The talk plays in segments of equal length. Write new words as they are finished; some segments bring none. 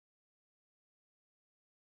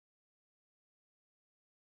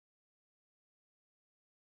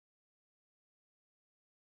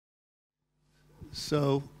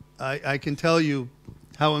So I can tell you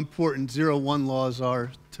how important 0-1 laws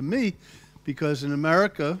are to me, because in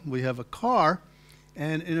America we have a car,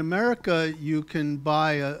 and in America you can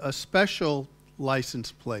buy a special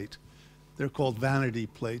license plate. They're called vanity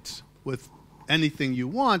plates with anything you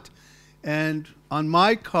want, and on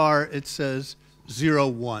my car it says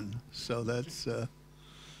 0-1. So that's it.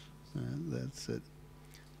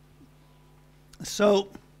 So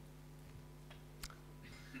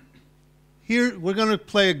here we're going to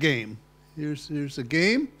play a game. Here's a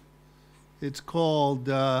game. It's called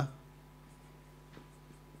the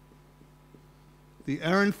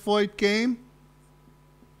Ehrenfeucht game.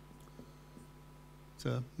 It's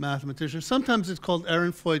a mathematician. Sometimes it's called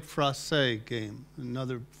Ehrenfeucht-Francais game.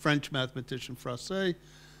 Another French mathematician, Francais.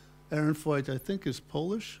 Ehrenfeucht, I think, is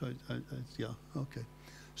Polish. Yeah, okay.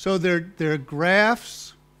 So they're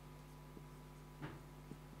graphs,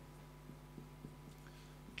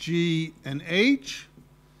 G and H,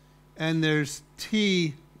 and there's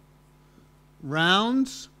T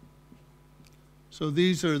rounds. So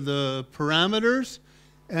these are the parameters,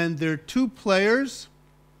 and there are two players,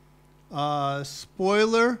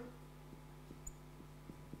 spoiler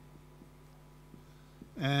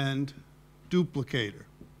and duplicator.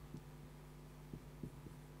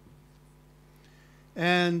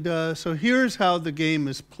 And so here's how the game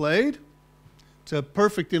is played. It's a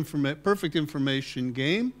perfect information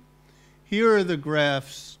game. Here are the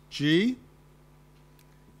graphs G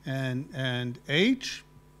and H.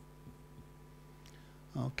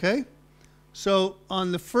 Okay. So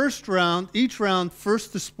on the first round, each round,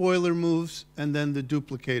 first the spoiler moves and then the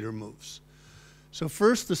duplicator moves. So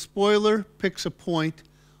first the spoiler picks a point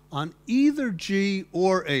on either G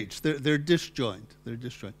or H. They're disjoint. They're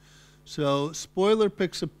disjoint. So spoiler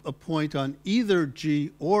picks a point on either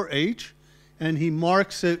G or H, and he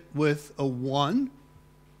marks it with a 1.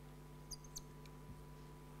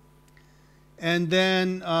 And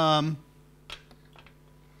then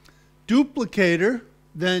duplicator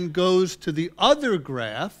then goes to the other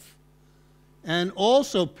graph and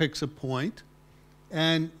also picks a point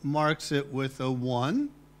and marks it with a 1.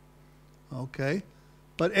 Okay.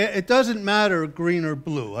 But it doesn't matter green or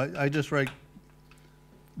blue. I just write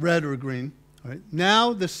red or green. All right.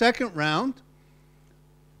 Now the second round,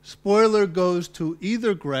 spoiler goes to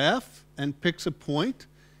either graph and picks a point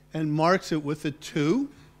and marks it with a 2.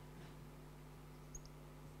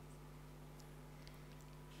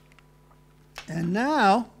 And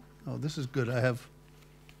now, oh, this is good. I have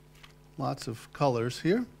lots of colors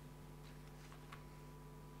here.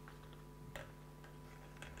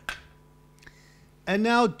 And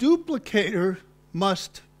now duplicator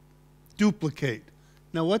must duplicate.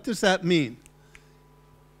 Now, what does that mean?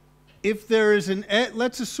 If there is an edge,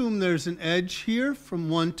 let's assume there's an edge here from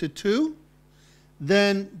 1 to 2,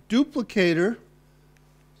 then duplicator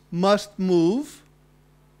must move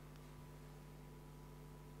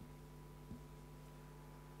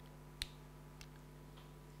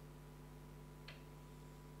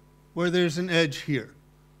where there's an edge here.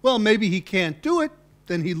 Well, maybe he can't do it,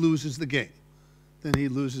 then he loses the game. Then he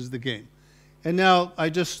loses the game. And now I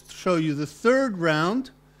just show you the third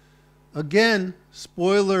round. Again,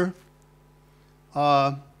 spoiler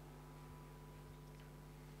let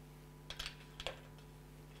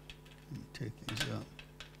me take these out.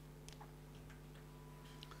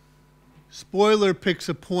 Spoiler picks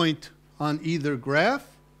a point on either graph,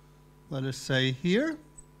 let us say here,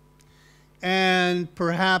 and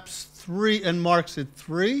perhaps 3, and marks it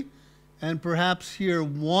 3, and perhaps here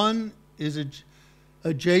 1 is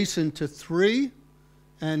adjacent to 3,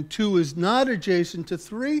 and 2 is not adjacent to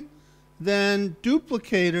 3, then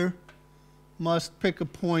duplicator must pick a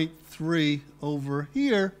point 3 over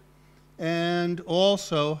here and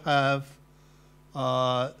also have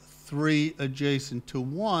 3 adjacent to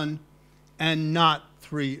 1 and not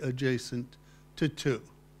 3 adjacent to 2.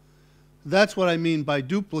 That's what I mean by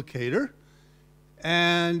duplicator.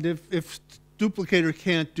 And if duplicator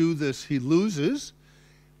can't do this, he loses.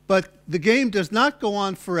 But the game does not go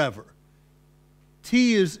on forever.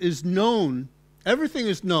 T is known. Everything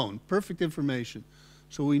is known, perfect information.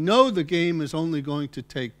 So we know the game is only going to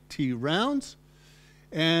take T rounds.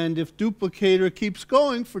 And if duplicator keeps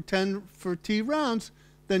going for T rounds,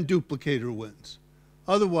 then duplicator wins.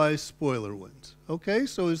 Otherwise, spoiler wins. Okay,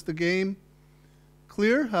 so is the game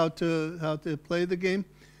clear how to play the game?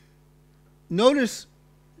 Notice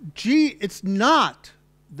G, it's not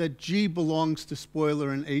that G belongs to spoiler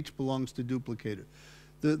and H belongs to duplicator.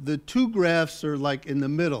 The two graphs are like in the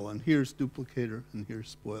middle, and here's duplicator and here's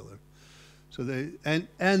spoiler. So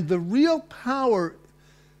and the real power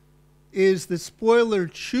is the spoiler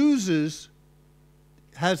chooses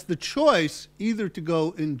has the choice either to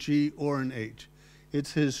go in G or in H.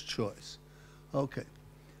 It's his choice. Okay.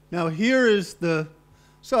 Now here is the,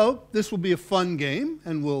 so this will be a fun game,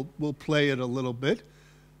 and we'll play it a little bit.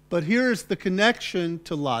 But here's the connection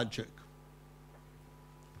to logic.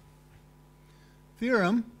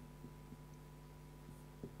 Theorem,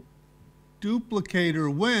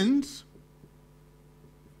 duplicator wins.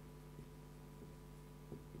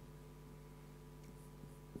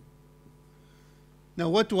 Now,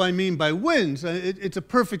 what do I mean by wins? It's a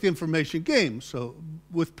perfect information game, so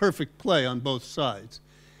with perfect play on both sides.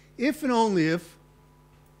 If and only if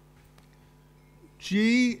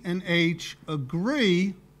G and H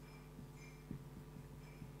agree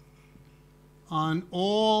on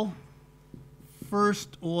all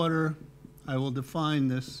first order, I will define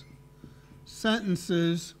this,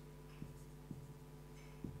 sentences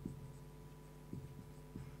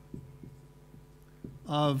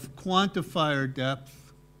of quantifier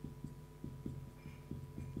depth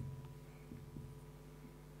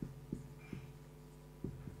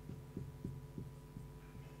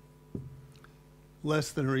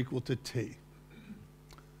less than or equal to t.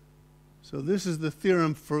 So this is the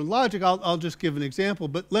theorem for logic. I'll just give an example,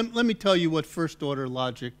 but let me tell you what first order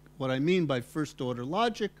logic, what I mean by first order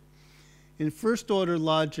logic. In first order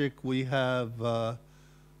logic, we have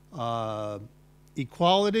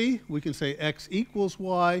equality. We can say x equals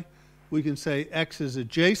y. We can say x is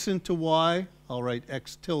adjacent to y. I'll write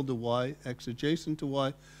x tilde y, x adjacent to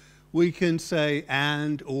y. We can say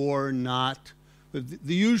and, or, not, with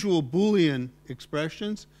the usual Boolean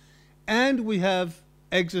expressions. And we have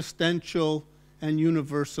existential and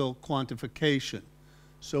universal quantification.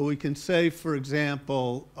 So we can say, for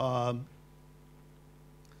example,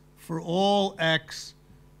 for all x,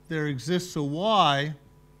 there exists a y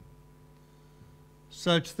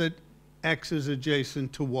such that x is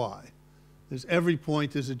adjacent to y. Every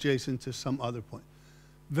point is adjacent to some other point.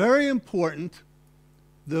 Very important,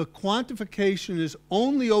 the quantification is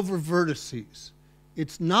only over vertices.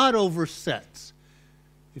 It's not over sets.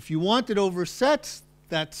 If you want it over sets,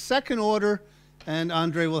 that's second order, and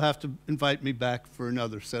Andre will have to invite me back for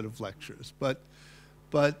another set of lectures. But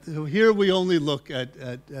here we only look at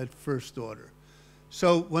first order.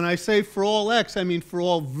 So when I say for all x, I mean for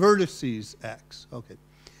all vertices x. Okay.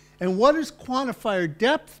 And what does quantifier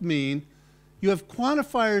depth mean? You have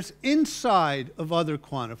quantifiers inside of other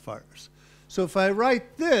quantifiers. So if I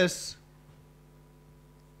write this,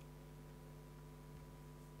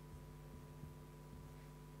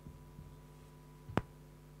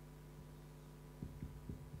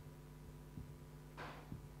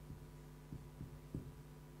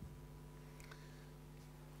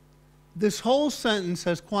 this whole sentence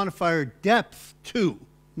has quantifier depth 2,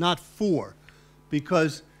 not 4,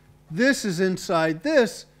 because this is inside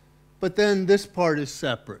this, but then this part is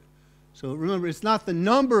separate. So remember, it's not the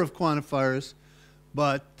number of quantifiers,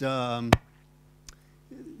 but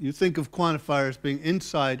you think of quantifiers being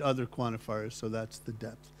inside other quantifiers, so that's the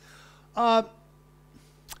depth.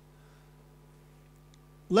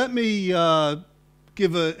 Let me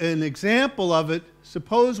give an example of it.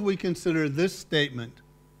 Suppose we consider this statement.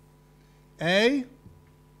 A,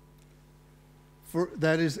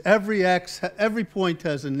 that is every point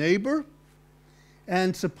has a neighbor,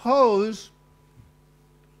 and suppose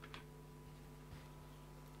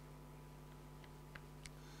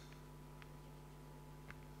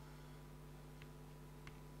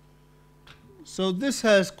so this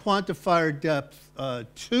has quantifier depth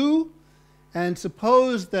 2, and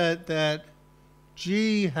suppose that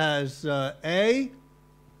G has A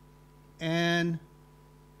and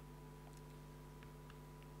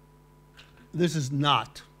this is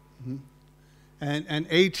not. And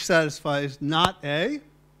H satisfies not A.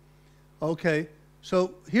 Okay,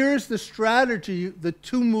 so here's the strategy, the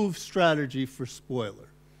two-move strategy for spoiler.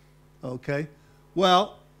 Okay,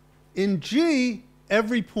 well, in G,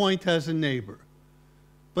 every point has a neighbor.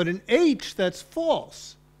 But in H, that's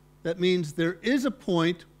false. That means there is a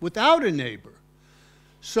point without a neighbor.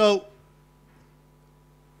 So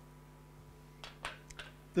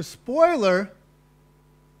the spoiler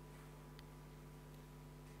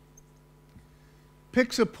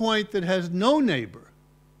picks a point that has no neighbor.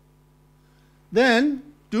 Then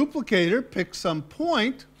duplicator picks some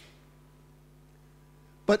point,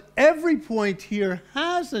 but every point here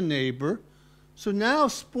has a neighbor, so now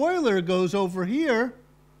spoiler goes over here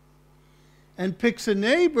and picks a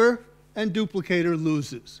neighbor, and duplicator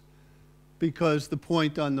loses because the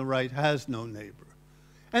point on the right has no neighbor.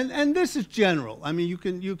 And this is general. I mean, you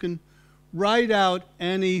can write out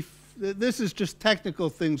any, this is just technical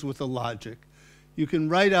things with a logic. You can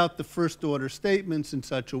write out the first order statements in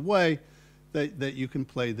such a way that you can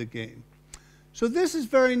play the game. So this is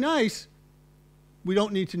very nice. We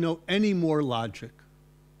don't need to know any more logic.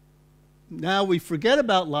 Now we forget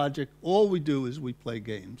about logic. All we do is we play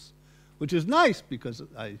games, which is nice because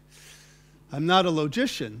I'm not a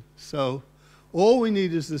logician. So all we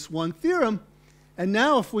need is this one theorem. And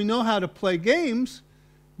now if we know how to play games,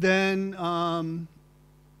 then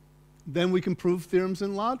we can prove theorems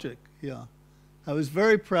in logic. Yeah. I was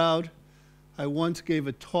very proud. I once gave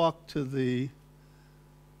a talk to the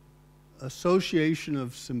Association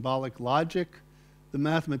of Symbolic Logic, the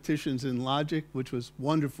mathematicians in logic, which was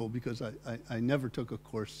wonderful because I never took a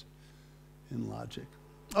course in logic.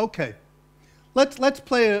 Okay, let's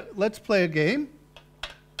play a game.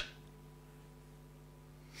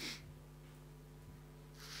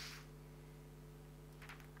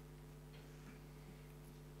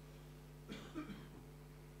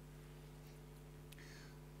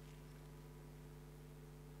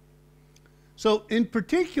 So in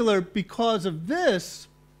particular, because of this,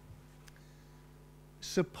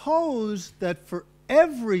 suppose that for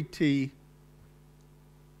every t,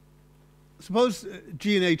 suppose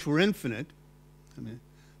g and h were infinite.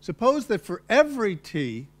 Suppose that for every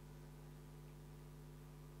t,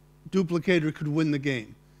 duplicator could win the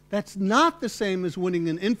game. That's not the same as winning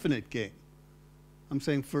an infinite game. I'm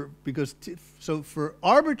saying so for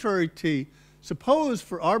arbitrary t, suppose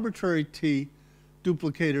for arbitrary t,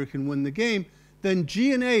 duplicator can win the game, then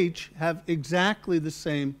G and H have exactly the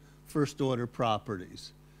same first order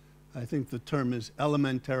properties. I think the term is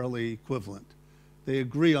elementarily equivalent. They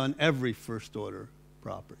agree on every first order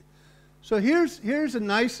property. So here's a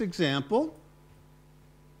nice example.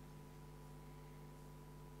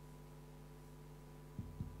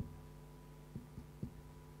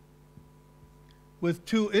 With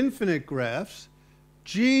two infinite graphs.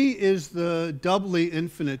 G is the doubly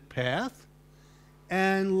infinite path,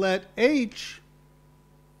 and let H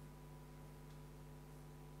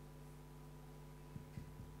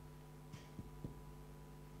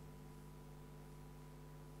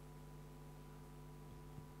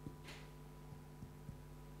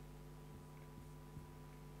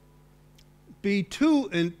be two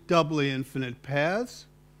doubly infinite paths,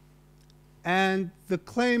 and the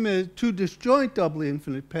claim is two disjoint doubly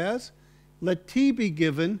infinite paths. Let T be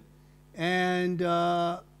given, and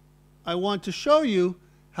I want to show you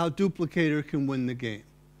how duplicator can win the game.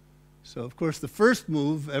 So of course the first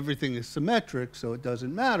move, everything is symmetric, so it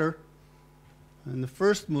doesn't matter. And the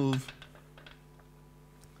first move,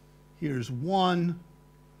 here's 1,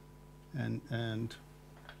 and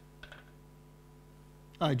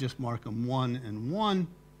I just mark them 1 and 1.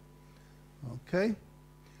 Okay?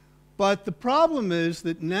 But the problem is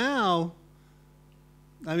that now,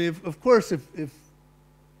 I mean, of course, if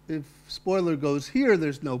spoiler goes here,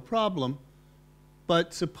 there's no problem.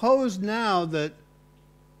 But suppose now that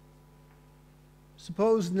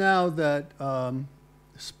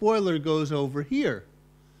spoiler goes over here.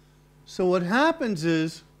 So what happens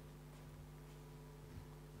is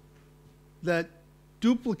that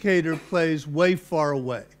duplicator plays way far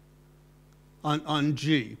away on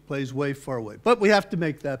G, plays way far away. But we have to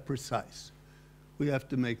make that precise. We have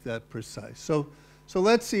to make that precise. So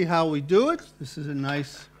let's see how we do it. This is a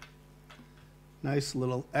nice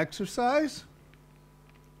little exercise.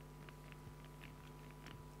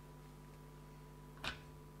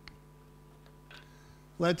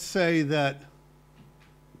 Let's say that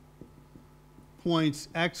points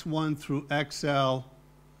x1 through xl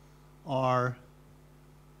are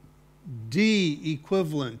D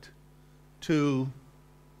equivalent to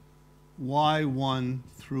y1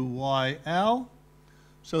 through yl.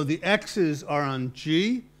 So the x's are on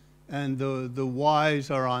G and the y's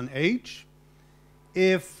are on H.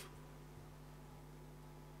 If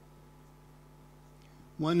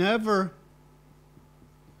whenever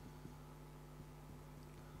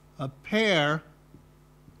a pair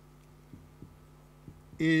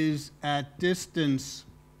is at distance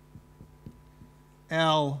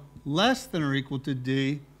L less than or equal to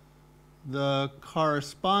D, the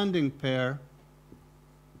corresponding pair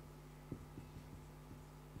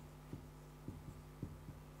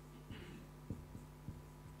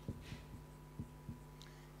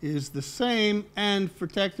is the same, and for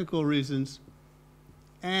technical reasons,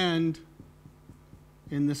 and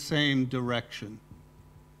in the same direction.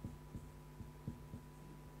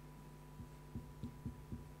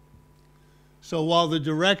 So while the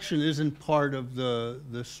direction isn't part of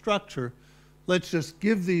the structure, let's just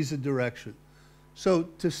give these a direction. So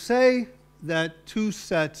to say that two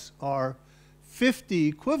sets are 50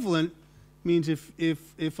 equivalent means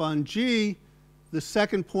if on G the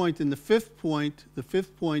second point and the fifth point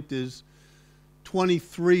is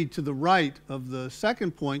 23 to the right of the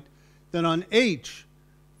second point, then on H,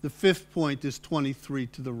 the fifth point is 23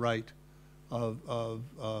 to the right of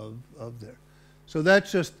there. So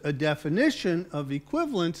that's just a definition of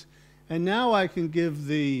equivalence. And now I can give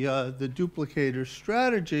the duplicator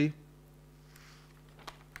strategy.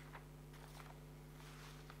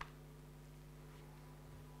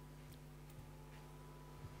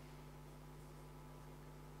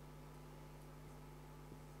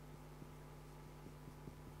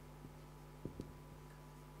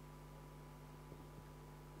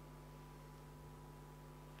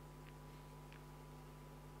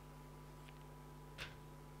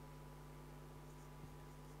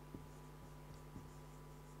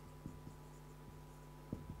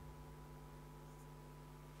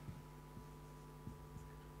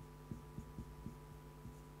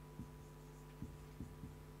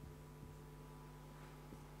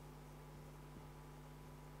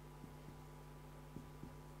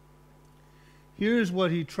 Here's what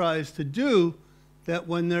he tries to do, that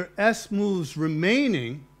when there are S moves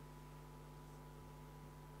remaining,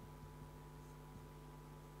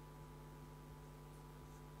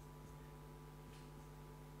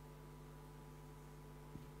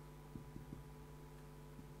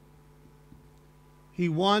 he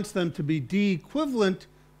wants them to be D equivalent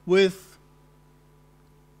with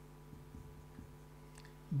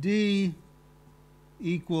D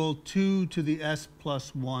equal 2 to the S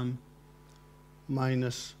plus 1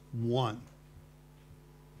 minus 1.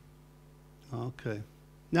 Okay.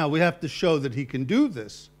 Now we have to show that he can do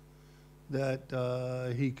this,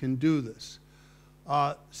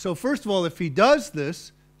 so first of all, if he does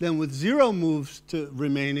this, then with 0 moves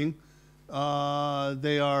remaining,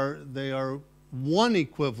 they are 1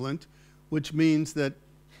 equivalent, which means that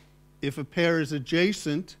if a pair is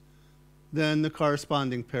adjacent, then the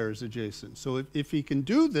corresponding pair is adjacent. So if he can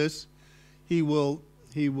do this, he will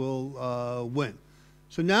win.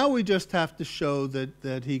 So now we just have to show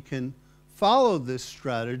that he can follow this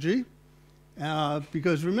strategy,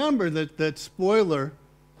 because remember that spoiler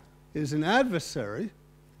is an adversary.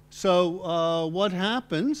 So what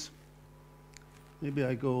happens, maybe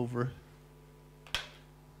I go over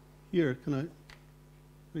here. Can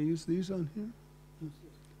I use these on here?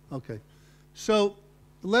 Okay. So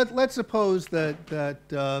let's suppose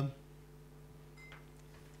that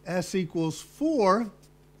S equals 4.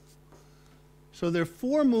 So there are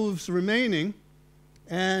 4 moves remaining,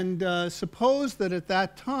 and suppose that at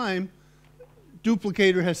that time,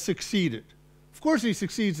 duplicator has succeeded. Of course, he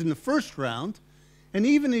succeeds in the first round, and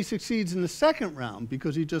even he succeeds in the second round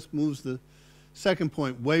because he just moves the second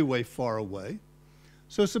point way, way far away.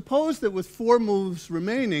 So suppose that with 4 moves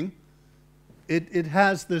remaining, it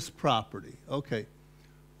has this property. Okay.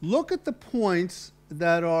 Look at the points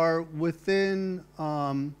that are within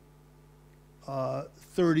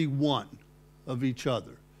 31 of each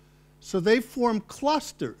other. So they form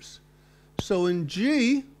clusters. So in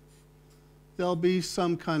G, there'll be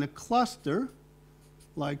some kind of cluster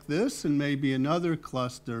like this, and maybe another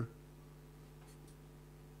cluster,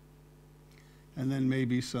 and then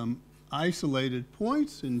maybe some isolated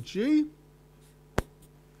points in G.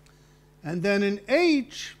 And then in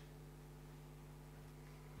H,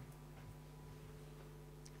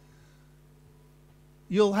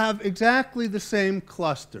 you'll have exactly the same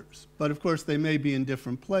clusters, but of course they may be in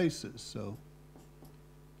different places. So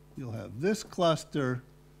you'll have this cluster,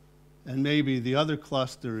 and maybe the other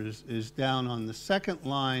cluster is down on the second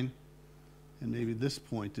line, and maybe this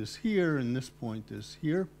point is here, and this point is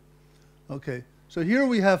here. Okay, so here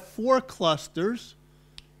we have 4 clusters.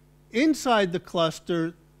 Inside the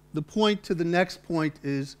cluster, the point to the next point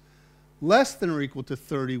is less than or equal to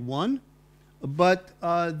 31, but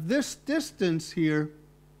this distance here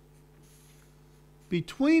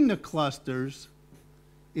between the clusters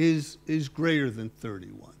is greater than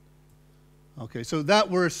 31. Okay, so that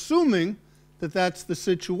we're assuming that that's the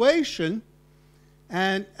situation,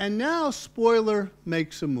 and now spoiler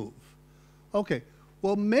makes a move. Okay,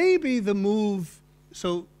 well maybe the move,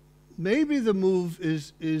 so maybe the move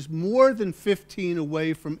is more than 15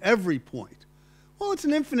 away from every point. Well, it's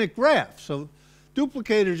an infinite graph, so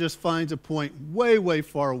duplicator just finds a point way, way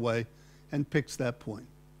far away and picks that point.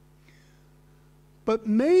 But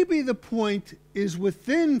maybe the point is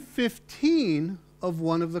within 15 of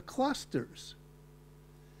one of the clusters.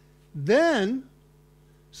 Then,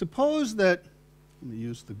 suppose that, let me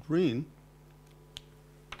use the green.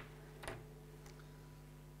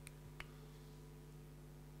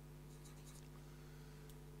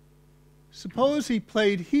 Suppose he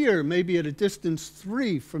played here, maybe at a distance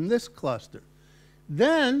 3 from this cluster.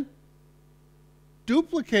 Then,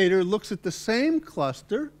 duplicator looks at the same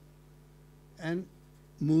cluster and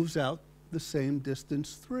moves out the same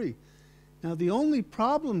distance 3. Now, the only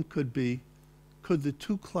problem could be, could the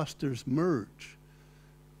two clusters merge?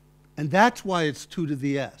 And that's why it's 2 to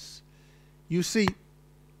the s. You see,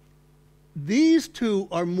 these two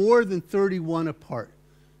are more than 31 apart.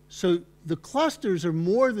 So the clusters are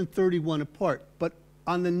more than 31 apart. But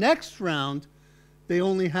on the next round, they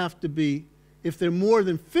only have to be, if they're more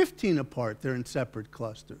than 15 apart, they're in separate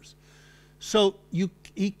clusters. So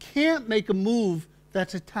he can't make a move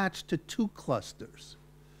that's attached to 2 clusters.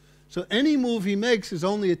 So any move he makes is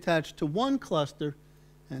only attached to 1 cluster,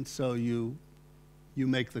 and so you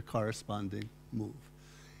make the corresponding move.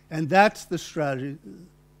 And that's the strategy.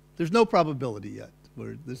 There's no probability yet,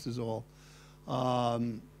 where this is all.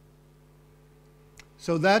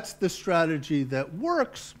 So that's the strategy that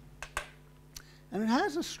works, and it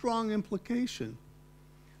has a strong implication.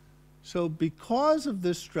 So because of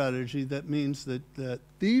this strategy, that means that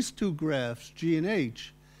these two graphs, G and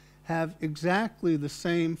H, have exactly the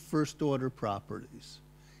same first-order properties.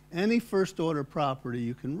 Any first-order property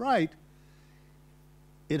you can write,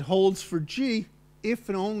 it holds for G if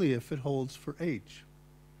and only if it holds for H.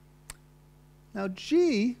 Now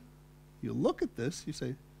G, you look at this, you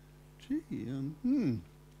say, gee,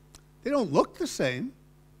 they don't look the same.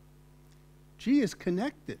 G is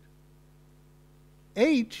connected.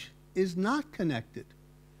 H is not connected.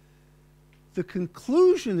 The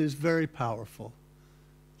conclusion is very powerful.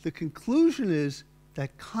 The conclusion is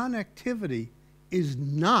that connectivity is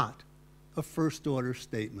not a first-order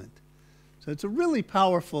statement. So it's a really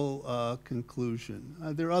powerful conclusion.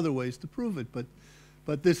 There are other ways to prove it,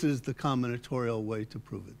 but this is the combinatorial way to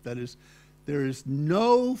prove it. That is, there is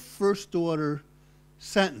no first-order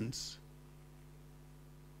sentence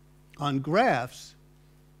on graphs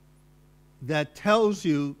that tells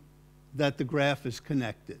you that the graph is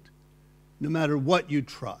connected, no matter what you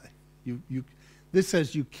try. This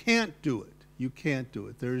says you can't do it. You can't do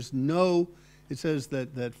it. There is no, it says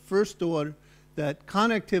that first order, that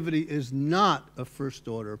connectivity is not a first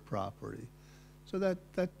order property. So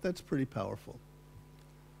that's pretty powerful.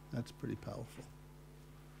 That's pretty powerful.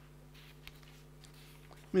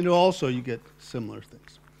 I mean, also you get similar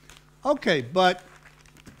things. Okay, but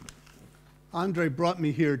Andre brought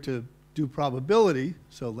me here to do probability,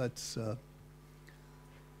 so let's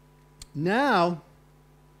now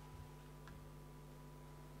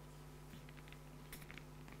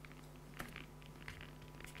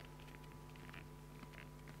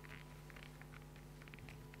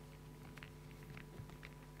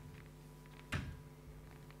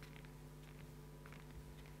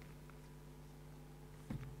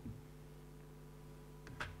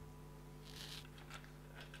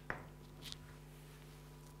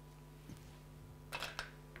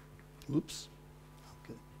oops.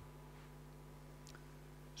 Okay.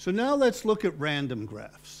 So now let's look at random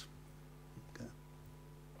graphs. Okay.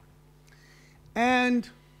 And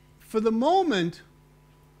for the moment,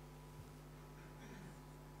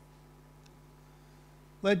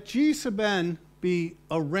 let G sub n be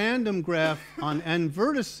a random graph on n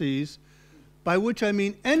vertices, by which I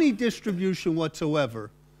mean any distribution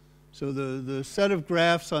whatsoever. So the set of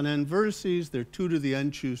graphs on n vertices, they're 2 to the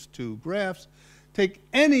n choose 2 graphs. Take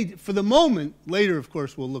any, for the moment, later of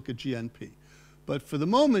course we'll look at GNP, but for the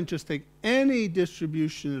moment just take any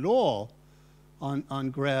distribution at all on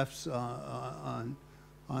graphs on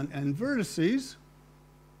n vertices.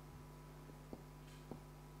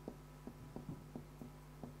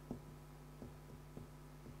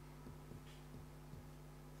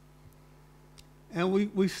 And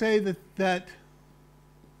we say that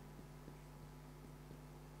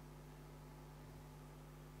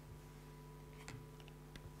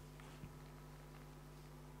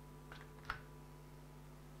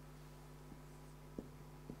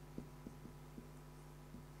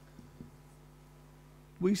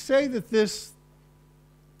this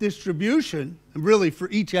distribution, and really for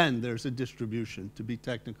each n there's a distribution to be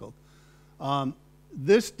technical,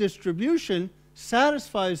 this distribution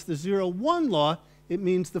satisfies the 0, 1 law. It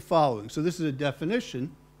means the following. So this is a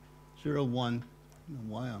definition, 0, 1, I don't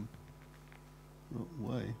know why I'm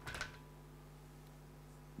way.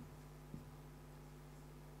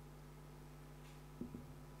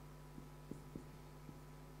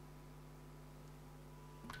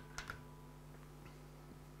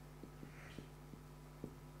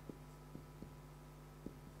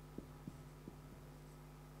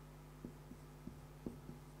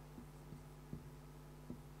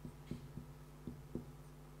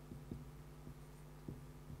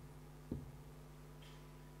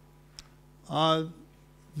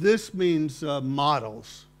 This means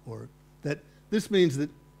models, or that this means that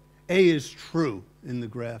A is true in the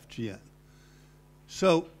graph Gn.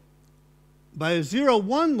 So by a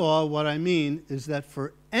 0-1 law, what I mean is that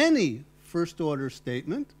for any first-order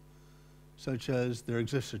statement, such as there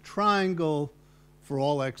exists a triangle, for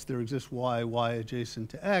all x there exists y, y adjacent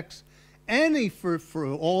to x, for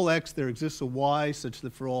all x there exists a y, such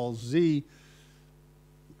that for all z,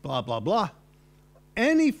 blah, blah, blah,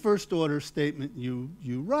 any first-order statement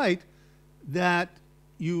you write, that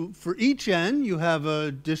for each n you have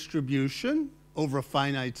a distribution over a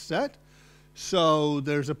finite set, so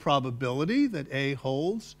there's a probability that A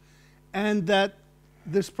holds, and that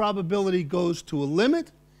this probability goes to a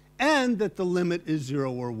limit, and that the limit is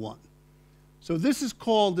 0 or 1. So this is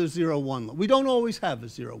called a 0-1 law. We don't always have a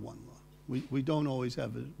 0-1 law. We don't always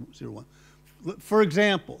have a 0-1. For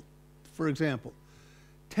example,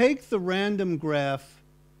 take the random graph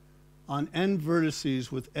on n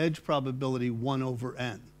vertices with edge probability 1 over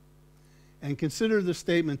n, and consider the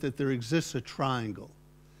statement that there exists a triangle.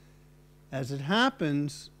 As it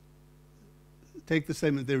happens, take the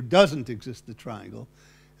statement there doesn't exist a triangle.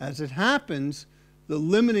 As it happens, the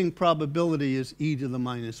limiting probability is e to the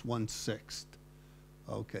minus 1/6.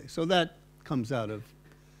 Okay, so that comes out of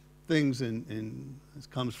things it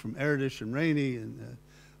comes from Erdős and Rainey,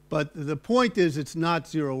 but the point is it's not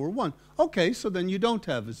 0 or 1. Okay, so then you don't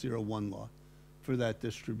have a 0-1 law for that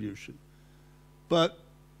distribution. But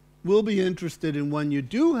we'll be interested in when you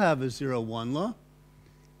do have a 0-1 law.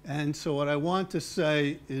 And so what I want to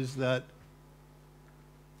say is that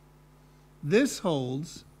this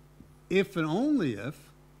holds if and only if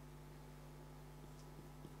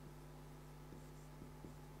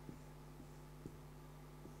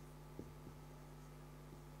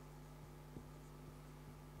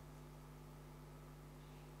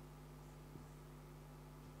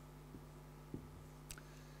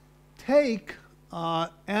take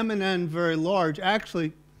m and n very large.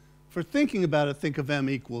 Actually, for thinking about it, think of m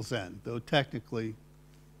equals n, though technically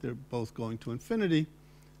they're both going to infinity.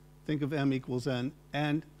 Think of m equals n,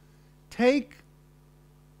 and take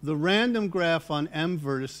the random graph on m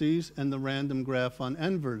vertices and the random graph on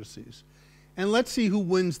n vertices. And let's see who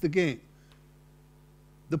wins the game.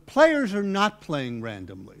 The players are not playing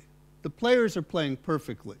randomly. The players are playing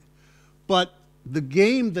perfectly. But the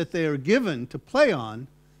game that they are given to play on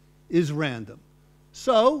is random.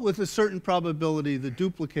 So with a certain probability, the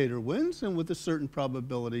duplicator wins, and with a certain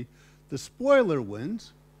probability, the spoiler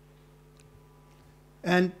wins.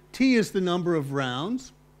 And t is the number of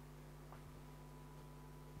rounds.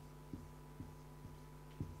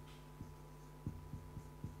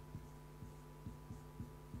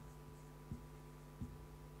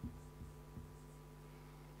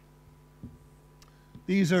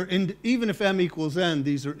 These are, even if m equals n,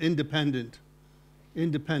 these are independent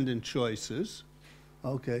choices.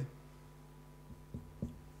 Okay.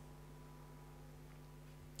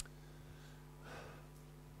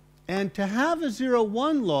 And to have a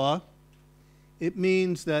 0-1 law, it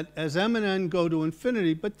means that as m and n go to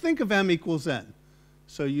infinity, but think of m equals n.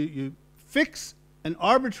 So you fix an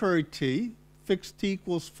arbitrary t, fix t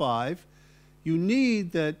equals 5. You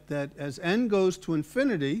need that as n goes to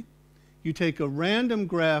infinity, you take a random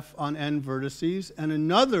graph on n vertices and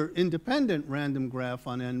another independent random graph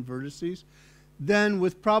on n vertices. Then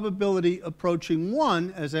with probability approaching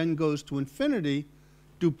 1 as n goes to infinity,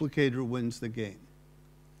 duplicator wins the game.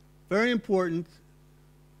 Very important,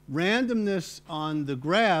 randomness on the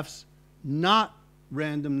graphs, not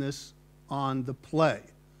randomness on the play.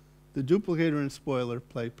 The duplicator and spoiler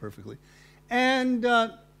play perfectly. And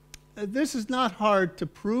this is not hard to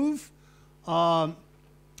prove, but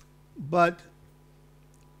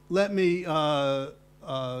let me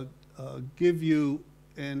give you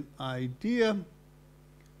an idea.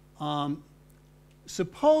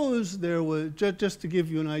 Suppose there was, just to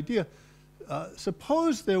give you an idea,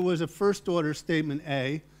 suppose there was a first order statement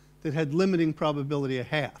A that had limiting probability a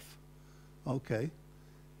half. Okay.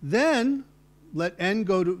 Then let n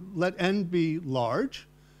be large.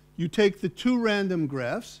 You take the two random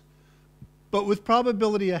graphs, but with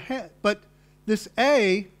probability a half. But this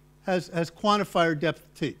A has quantifier depth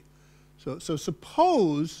t. So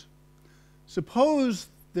suppose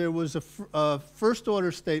there was a first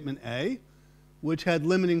order statement A which had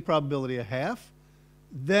limiting probability a half,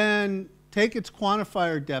 then take its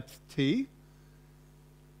quantifier depth t,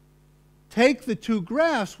 take the two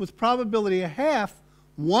graphs with probability a half,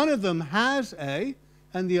 one of them has A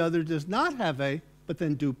and the other does not have A, but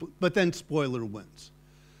then spoiler wins.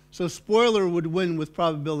 So spoiler would win with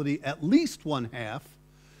probability at least 1/2,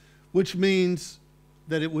 which means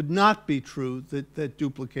that it would not be true that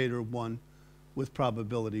duplicator won with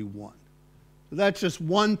probability 1. So that's just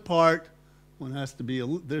one part. One has to be,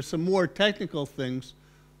 there's some more technical things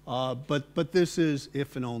But this is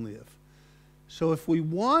if and only if. So if we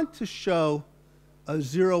want to show a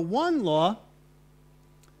 0-1 law,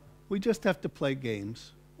 we just have to play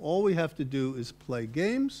games. All we have to do is play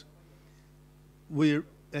games. And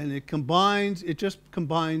it just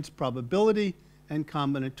combines probability and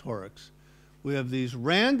combinatorics. We have these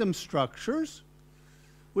random structures,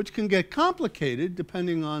 which can get complicated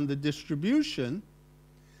depending on the distribution.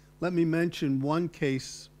 Let me mention one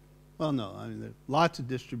case. Well, no, I mean, there are lots of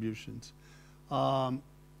distributions. But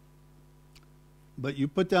you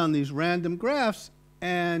put down these random graphs,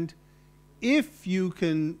 and if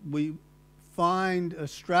we find a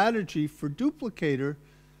strategy for duplicator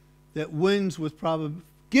that wins with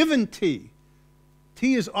given t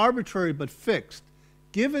is arbitrary but fixed,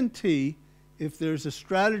 given t, if there's a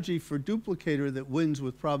strategy for duplicator that wins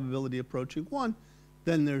with probability approaching 1,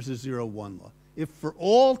 then there's a 0-1 law. If for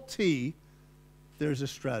all t, there's a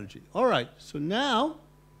strategy. All right, so now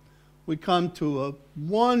we come to a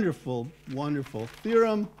wonderful, wonderful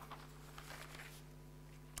theorem.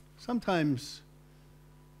 Sometimes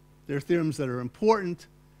there are theorems that are important,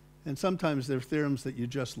 and sometimes there are theorems that you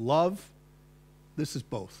just love. This is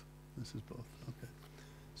both. This is both. Okay.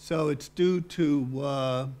 So it's due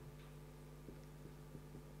to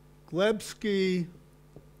Glebsky.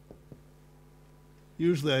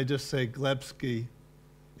 Usually I just say Glebsky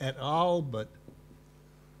et al., but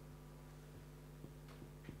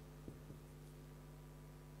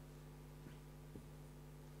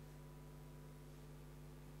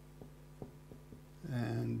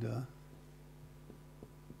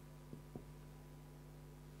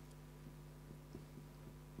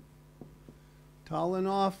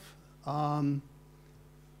Talanov,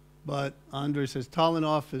 but Andre says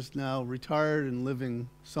Talanov is now retired and living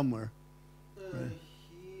somewhere. Right?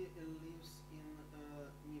 He lives in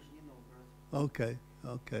Nizhny Novgorod. Okay,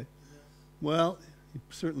 okay. Yes. Well, he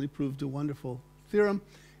certainly proved a wonderful theorem.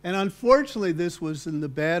 And unfortunately, this was in the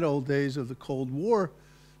bad old days of the Cold War,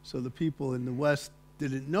 so the people in the West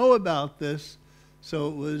didn't know about this. So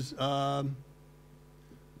it was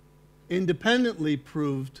independently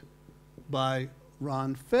proved by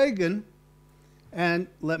Ron Fagan. And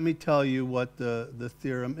let me tell you what the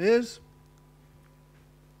theorem is.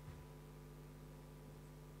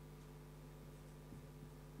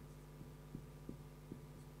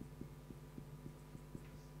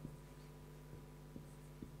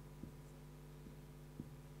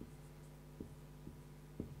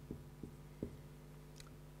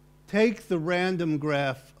 Take the random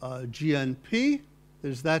graph GNP.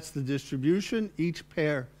 That's the distribution. Each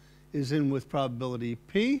pair is in with probability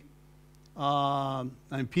P.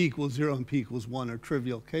 And P equals 0 and P equals 1 are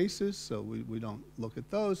trivial cases, so we don't look at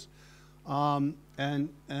those. And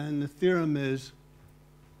the theorem is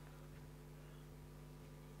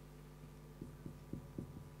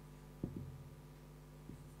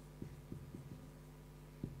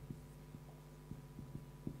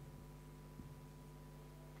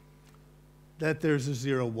that there's a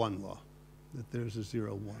 0-1 law. That there's a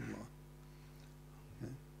 0-1 law.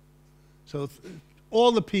 Okay. So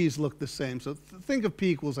all the P's look the same. So think of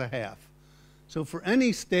P equals a half. So for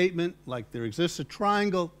any statement, like there exists a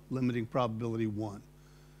triangle, limiting probability 1.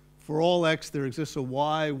 For all x, there exists a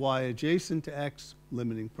y adjacent to x,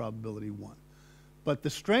 limiting probability 1. But the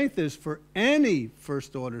strength is for any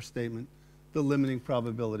first order statement, the limiting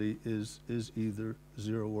probability is either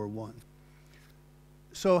 0 or 1.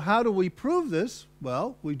 So how do we prove this?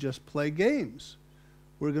 Well, we just play games.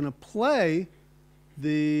 We're going to play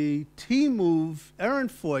the T-move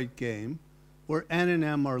Ehrenfeucht game where n and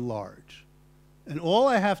m are large. And all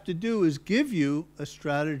I have to do is give you a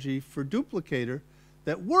strategy for duplicator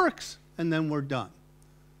that works, and then we're done.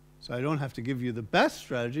 So I don't have to give you the best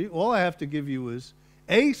strategy. All I have to give you is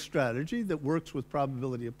a strategy that works with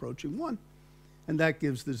probability approaching 1, and that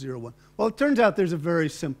gives the 0-1. Well, it turns out there's a very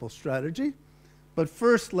simple strategy. But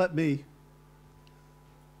first, let me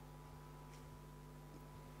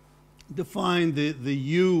define the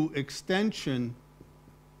U extension.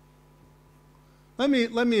 Let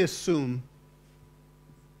me assume.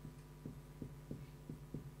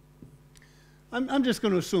 I'm just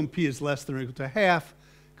going to assume P is less than or equal to half,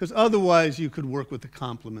 because otherwise you could work with the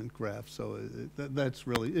complement graph. So that's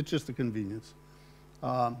really, it's just a convenience.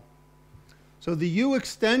 So the U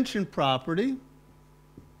extension property.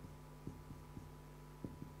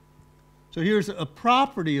 So here's a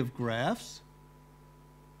property of graphs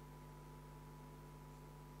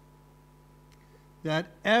that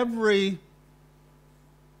every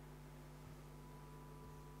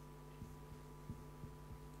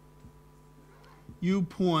U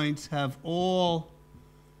points have all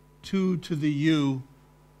 2 to the U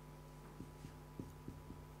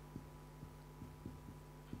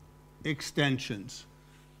extensions.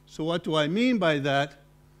 So what do I mean by that?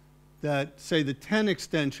 That, say, the 10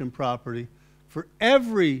 extension property, for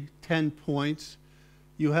every 10 points,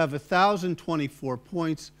 you have 1,024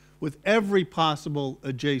 points with every possible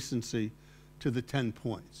adjacency to the 10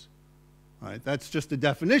 points. All right, that's just a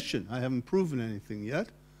definition. I haven't proven anything yet.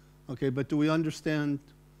 Okay, but do we understand?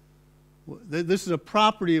 This is a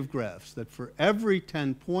property of graphs, that for every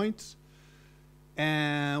 10 points,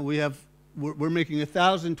 and we're making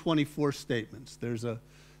 1,024 statements. There's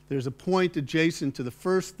a point adjacent to the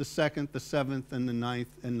first, the second, the seventh, and the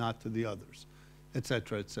ninth, and not to the others, et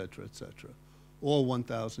cetera, et cetera, et cetera. All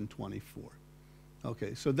 1,024.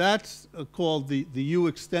 Okay, so that's called the U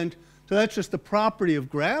extent. So that's just a property of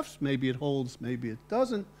graphs. Maybe it holds, maybe it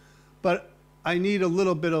doesn't. But I need a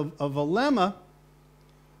little bit of a lemma.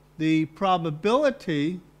 The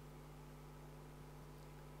probability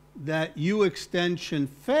that U extension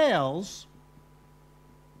fails,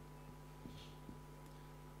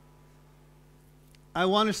 I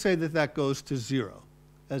want to say that that goes to 0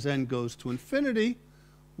 as n goes to infinity.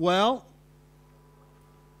 Well,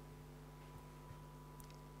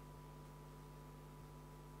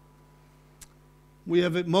 we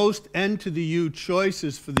have at most n to the u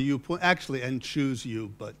choices for the u point. Actually, n choose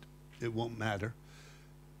u, but it won't matter.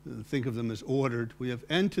 Think of them as ordered. We have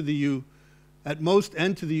n to the u, at most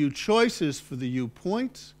n to the u choices for the u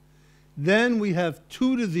points. Then we have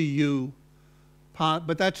 2 to the u,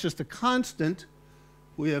 but that's just a constant.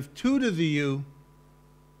 We have 2 to the u.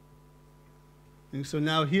 And so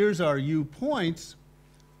now here's our u points.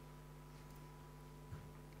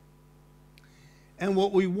 And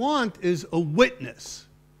what we want is a witness.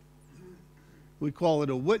 We call it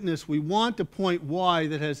a witness. We want a point y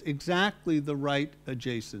that has exactly the right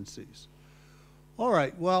adjacencies. All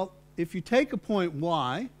right, well, if you take a point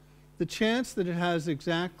y, the chance that it has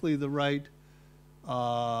exactly the right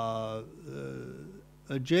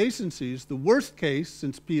adjacencies, the worst case,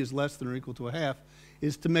 since p is less than or equal to a half,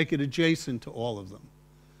 is to make it adjacent to all of them.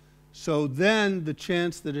 So then the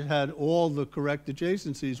chance that it had all the correct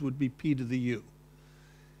adjacencies would be p to the u.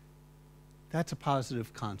 That's a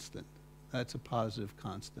positive constant. That's a positive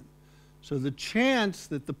constant. So the chance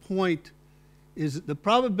that the point is, the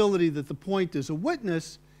probability that the point is a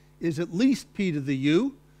witness is at least p to the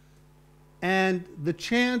u, and the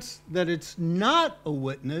chance that it's not a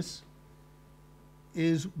witness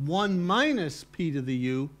is 1 minus p to the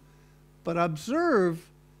u. But observe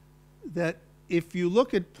that if you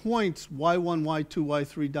look at points y1, y2,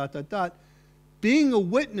 y3, dot, dot, dot, being a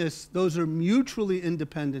witness, those are mutually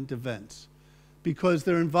independent events, because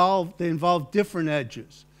they involve different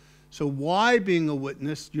edges. So y being a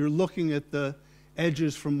witness, you're looking at the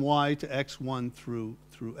edges from y to x1 through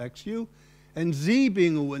xu. And z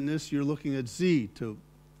being a witness, you're looking at z to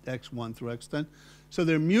x1 through x10. So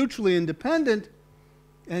they're mutually independent,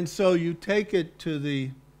 and so you take it to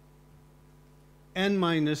the n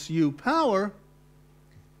minus u power,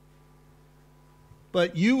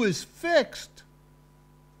 but u is fixed.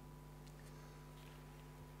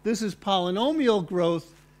 This is polynomial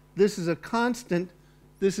growth. This is a constant.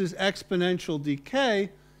 This is exponential decay.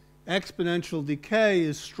 Exponential decay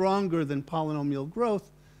is stronger than polynomial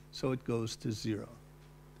growth, so it goes to 0.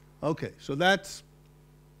 Okay, so that's,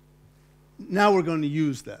 now we're going to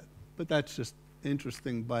use that. But that's just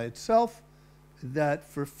interesting by itself, that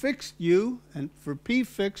for fixed u, and for p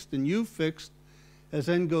fixed and u fixed, as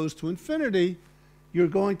n goes to infinity, you're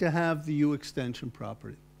going to have the u extension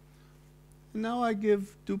property. And now I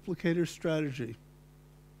give duplicator strategy.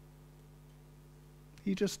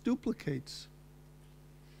 He just duplicates.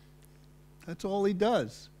 That's all he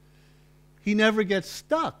does. He never gets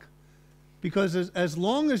stuck, because as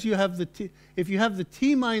long as you have the t, if you have the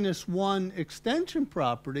t minus 1 extension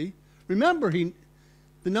property, remember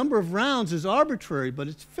the number of rounds is arbitrary, but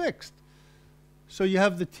it's fixed. So you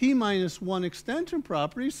have the t minus 1 extension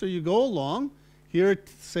property, so you go along, here at,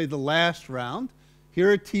 say, the last round,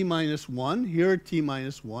 here at t minus 1, here at t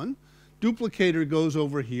minus 1. Duplicator goes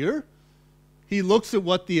over here. He looks at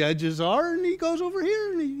what the edges are, and he goes over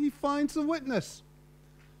here, and he finds the witness.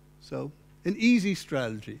 So an easy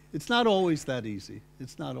strategy. It's not always that easy.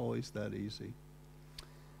 It's not always that easy.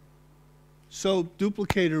 So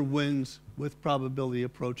duplicator wins with probability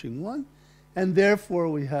approaching 1, and therefore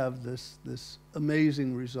we have this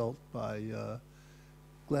amazing result by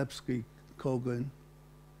Glebsky, Kogan,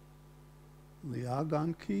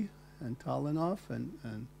 Liagonki, and Talanov,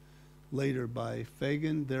 and later by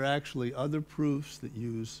Fagan. There are actually other proofs that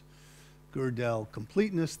use Gödel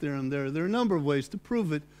completeness theorem. There are a number of ways to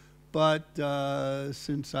prove it, but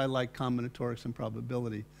since I like combinatorics and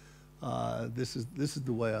probability, this is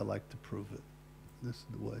the way I like to prove it. This is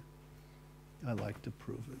the way. I like to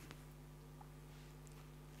prove it.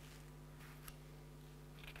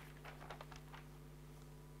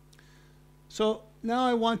 So now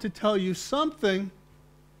I want to tell you something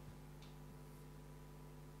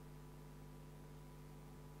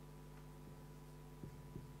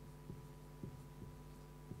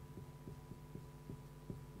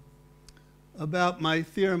about my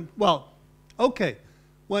theorem. Well, okay.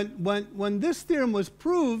 When this theorem was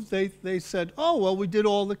proved, they said, oh, well, we did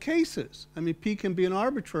all the cases. I mean, p can be an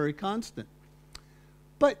arbitrary constant.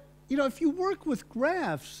 But, you know, if you work with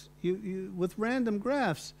graphs, with random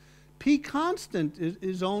graphs, p constant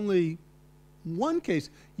is only one case.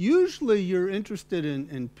 Usually you're interested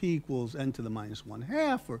in p equals n to the minus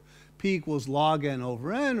 1/2, or p equals log n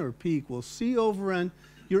over n, or p equals c over n.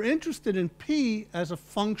 You're interested in p as a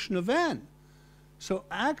function of n. So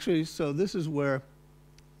actually, so this is where,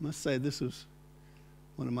 I must say, this is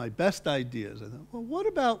one of my best ideas. I thought, well, what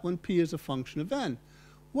about when p is a function of n?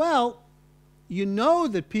 Well, you know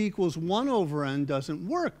that p equals 1 over n doesn't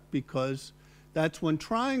work, because that's when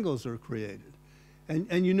triangles are created.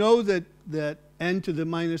 And you know that n to the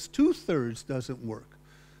minus 2/3 doesn't work,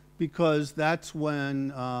 because that's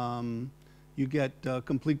when you get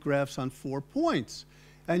complete graphs on 4 points.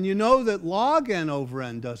 And you know that log n over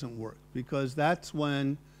n doesn't work, because that's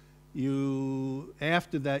when you,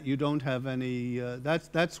 after that, you don't have any,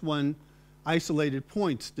 that's when isolated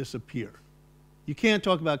points disappear. You can't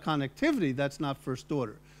talk about connectivity, that's not first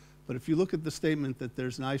order. But if you look at the statement that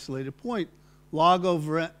there's an isolated point, log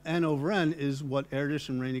over n is what Erdős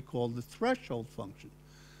and Rainey called the threshold function.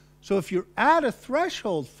 So if you're at a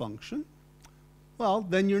threshold function, well,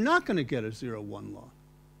 then you're not going to get a 0-1 law.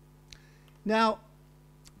 Now,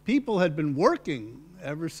 people had been working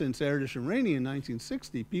ever since Erdős and Rainey in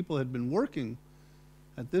 1960. People had been working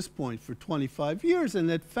at this point for 25 years and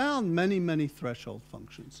had found many, many threshold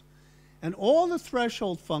functions. And all the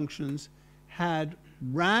threshold functions had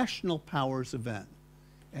rational powers of n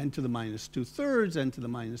to the minus 2/3, n to the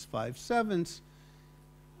minus 5/7,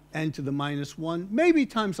 n to the minus 1, maybe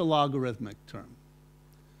times a logarithmic term.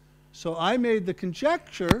 So I made the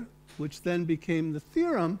conjecture, which then became the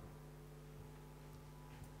theorem,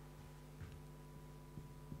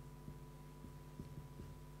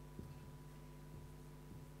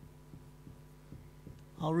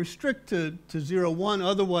 I'll restrict to 0-1,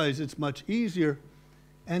 otherwise it's much easier.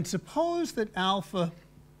 And suppose that alpha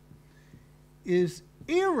is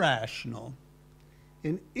irrational,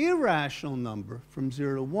 an irrational number from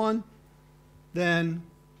 0 to 1, then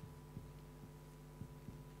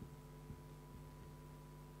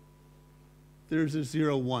there's a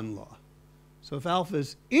 0-1 law. So if alpha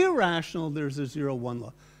is irrational, there's a 0-1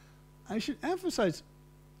 law. I should emphasize,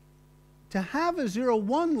 to have a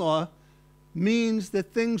 0-1 law means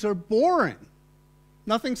that things are boring.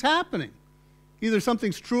 Nothing's happening. Either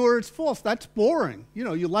something's true or it's false. That's boring. You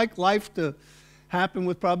know, you like life to happen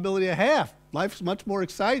with probability of half. Life's much more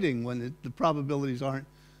exciting when the probabilities aren't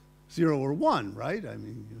 0 or 1, right? I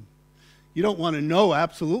mean, you don't want to know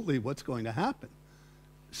absolutely what's going to happen.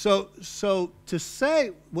 So to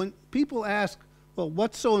say, when people ask, well,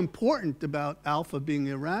 what's so important about alpha being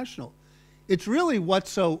irrational? It's really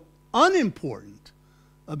what's so unimportant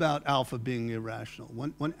about alpha being irrational.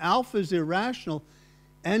 When alpha is irrational,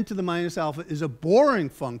 n to the minus alpha is a boring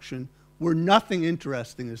function where nothing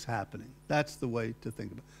interesting is happening. That's the way to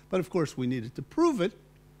think about it. But of course, we needed to prove it.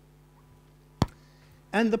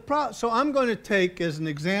 And so I'm going to take as an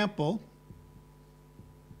example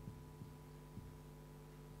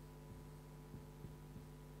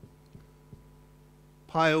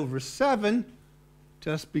pi over 7,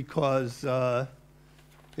 just because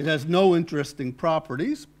it has no interesting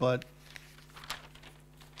properties, but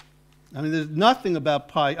I mean, there's nothing about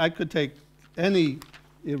pi. I could take any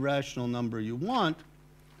irrational number you want,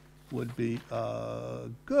 would be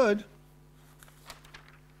good.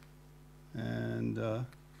 And okay,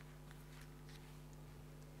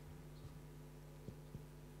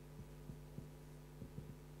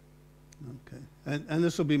 and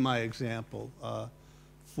this will be my example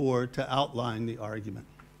to outline the argument.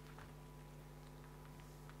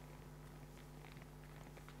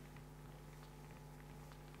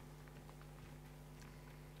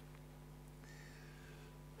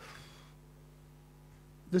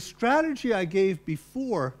 The strategy I gave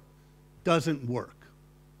before doesn't work.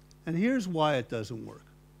 And here's why it doesn't work.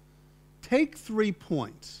 Take 3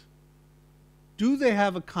 points. Do they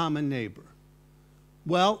have a common neighbor?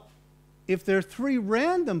 Well, if there are 3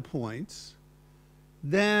 random points,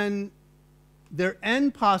 then there are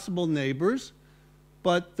n possible neighbors,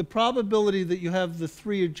 but the probability that you have the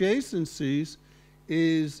 3 adjacencies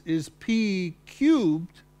is p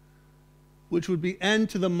cubed which would be n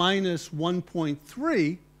to the minus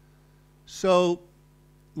 1.3. So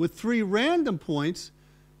with 3 random points,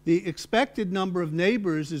 the expected number of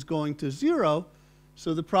neighbors is going to 0,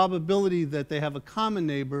 so the probability that they have a common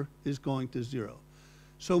neighbor is going to 0.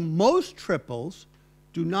 So most triples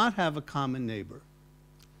do not have a common neighbor.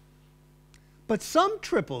 But some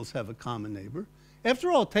triples have a common neighbor.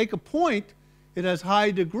 After all, take a point, it has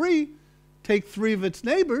high degree, take 3 of its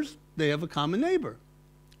neighbors, they have a common neighbor.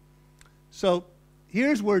 So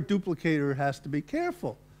here's where duplicator has to be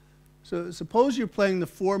careful. So suppose you're playing the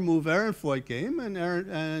 4-move Ehrenfreud game,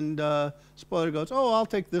 and spoiler goes, oh, I'll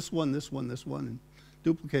take this one, this one, this one, and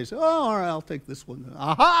duplicator says, oh, all right, I'll take this one.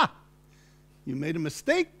 Aha! You made a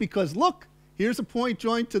mistake because, look, here's a point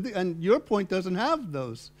joined to the, and your point doesn't have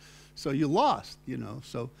those. So you lost, you know.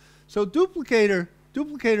 So duplicator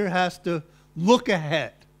has to look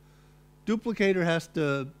ahead. Duplicator has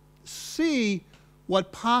to see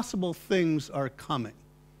what possible things are coming,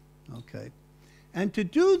 okay? And to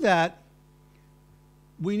do that,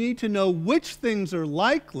 we need to know which things are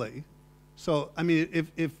likely. So, I mean,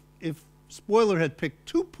 if spoiler had picked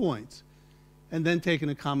 2 points and then taken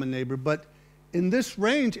a common neighbor, but in this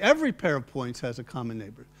range, every pair of points has a common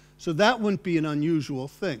neighbor. So that wouldn't be an unusual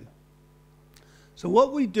thing. So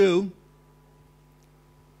what we do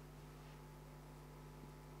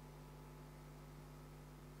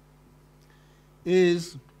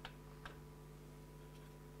is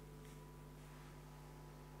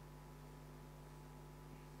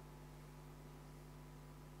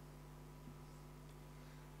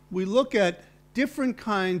we look at different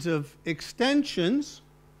kinds of extensions,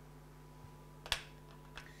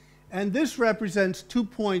 and this represents 2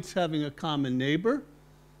 points having a common neighbor.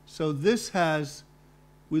 So this has,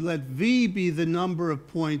 we let V be the number of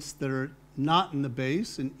points that are not in the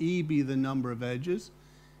base, and E be the number of edges.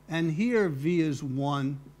 And here V is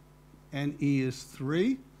 1 and E is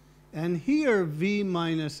 3. And here V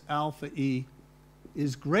minus alpha E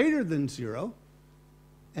is greater than 0.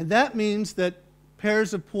 And that means that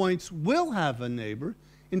pairs of points will have a neighbor.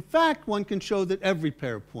 In fact, one can show that every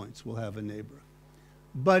pair of points will have a neighbor.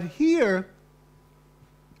 But here,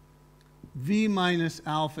 V minus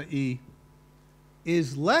alpha E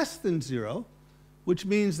is less than 0, which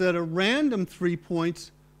means that a random 3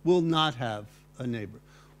 points will not have a neighbor.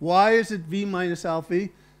 Why is it V minus alpha E?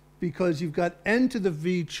 Because you've got n to the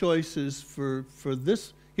V choices for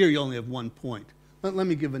this. Here you only have 1 point. Let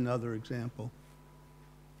me give another example.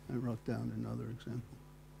 I wrote down another example.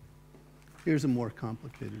 Here's a more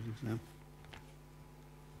complicated example.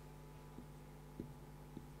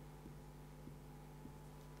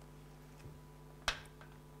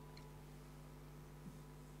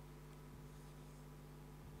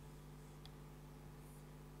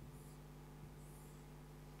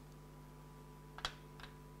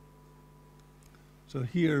 So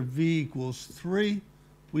here V equals 3.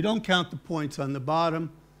 We don't count the points on the bottom,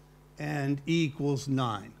 and E equals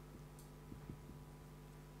 9.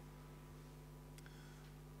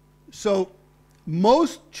 So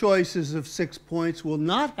most choices of 6 points will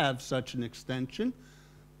not have such an extension,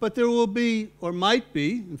 but there will be, or might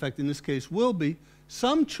be, in fact in this case will be,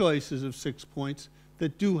 some choices of 6 points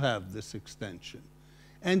that do have this extension.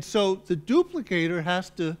 And so the duplicator has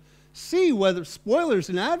to see whether, spoiler's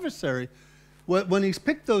an adversary, when he's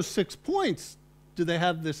picked those 6 points, do they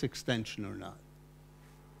have this extension or not?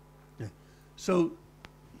 Yeah. So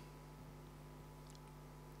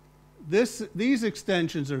these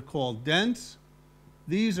extensions are called dense.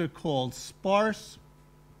 These are called sparse.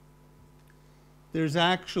 There's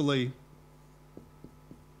actually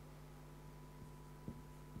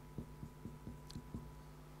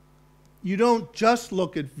you don't just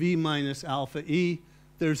look at V minus alpha E.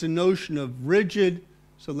 There's a notion of rigid.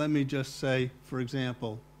 So let me just say, for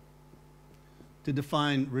example, to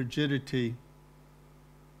define rigidity,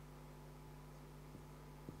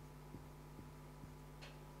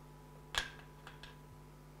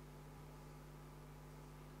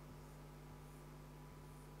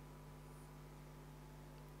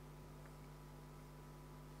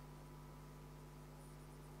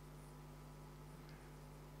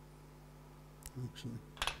 actually,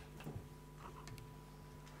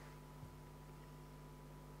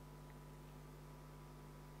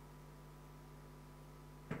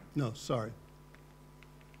 no, sorry.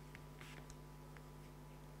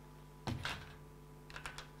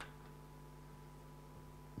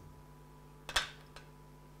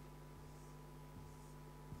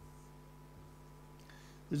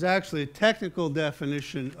 There's actually a technical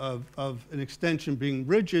definition of an extension being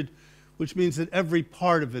rigid, which means that every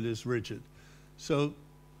part of it is rigid. So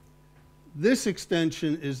this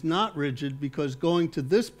extension is not rigid because going to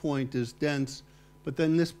this point is dense, but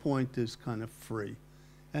then this point is kind of free.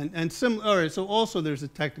 All right, so also there's a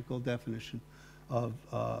technical definition of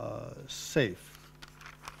safe.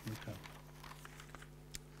 Okay.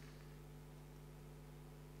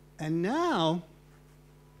 And now,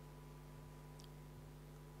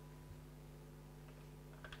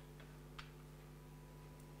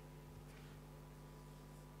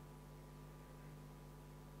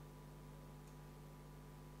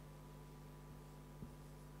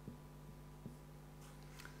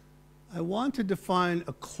 I want to define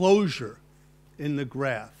a closure in the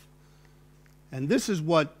graph. And this is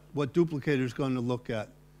what duplicator is going to look at.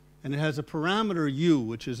 And it has a parameter u,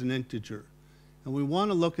 which is an integer. And we want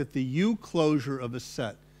to look at the u closure of a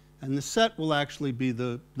set. And the set will actually be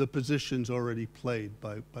the positions already played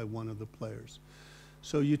by one of the players.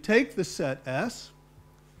 So you take the set S.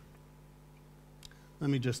 Let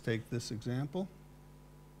me just take this example.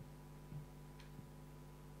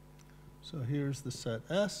 So here's the set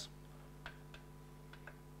S.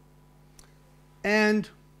 And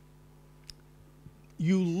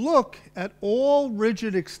you look at all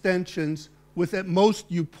rigid extensions with at most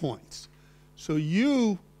u points. So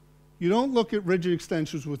you don't look at rigid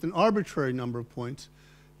extensions with an arbitrary number of points.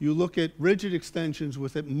 You look at rigid extensions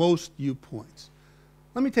with at most u points.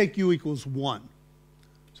 Let me take u equals 1.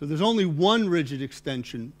 So there's only one rigid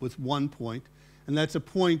extension with 1 point, and that's a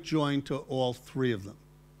point joined to all three of them.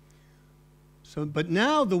 So, but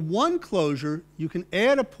now the one closure, you can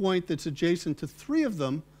add a point that's adjacent to three of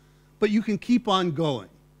them, but you can keep on going.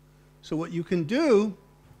 So what you can do,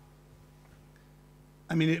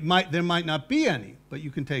 I mean, there might not be any, but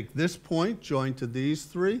you can take this point joined to these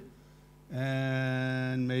three,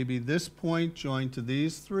 and maybe this point joined to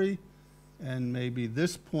these three, and maybe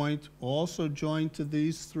this point also joined to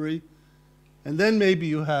these three, and then maybe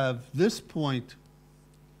you have this point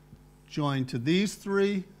joined to these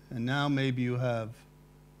three, and now maybe you have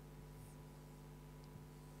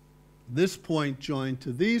this point joined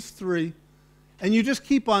to these three, and you just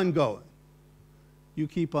keep on going. You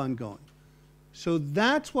keep on going. So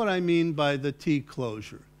that's what I mean by the T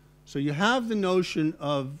closure. So you have the notion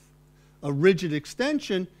of a rigid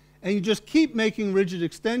extension, and you just keep making rigid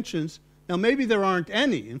extensions. Now, maybe there aren't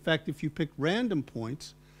any. In fact, if you pick random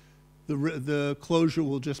points, the closure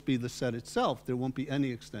will just be the set itself. There won't be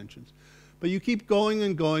any extensions. But you keep going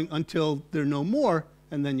and going until there are no more,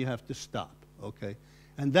 and then you have to stop, okay?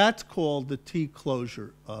 And that's called the T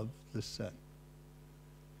closure of the set.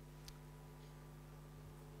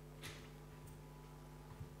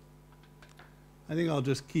 I think I'll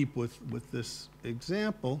just keep with this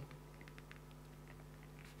example.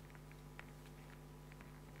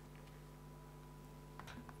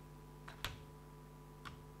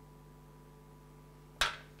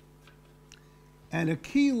 And a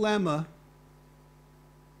key lemma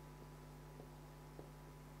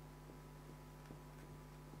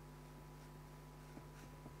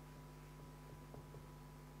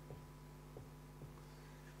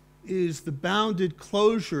is the bounded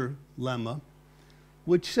closure lemma,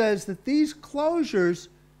 which says that these closures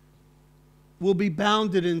will be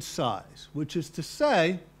bounded in size, which is to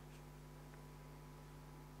say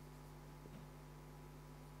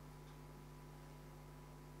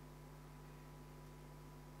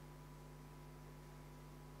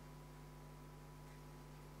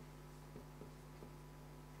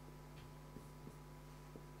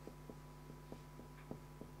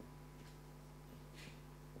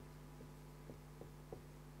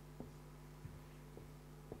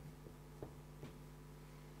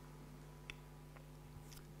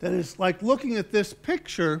that is like looking at this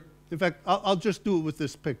picture. In fact, I'll just do it with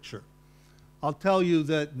this picture. I'll tell you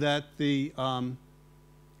that the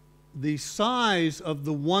size of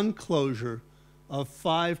the one closure of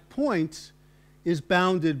 5 points is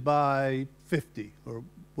bounded by 50 or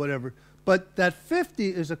whatever. But that 50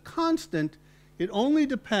 is a constant. It only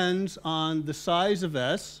depends on the size of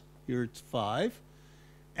S. Here it's 5.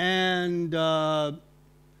 And the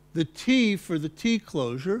T for the T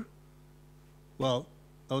closure, well,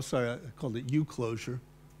 oh, sorry, I called it U closure.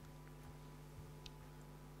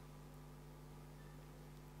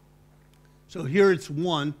 So here it's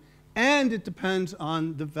 1, and it depends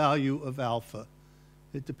on the value of alpha.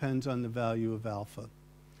 It depends on the value of alpha.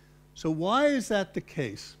 So why is that the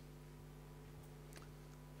case?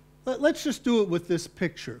 Let's just do it with this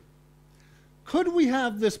picture. Could we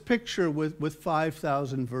have this picture with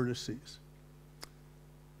 5,000 vertices?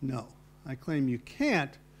 No, I claim you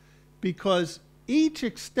can't, because each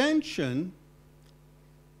extension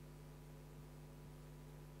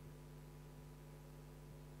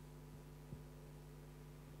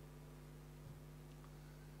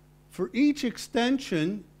for each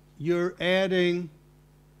extension, you're adding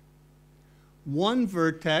one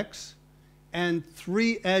vertex and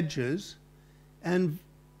 3 edges. And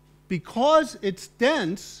because it's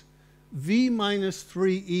dense, v minus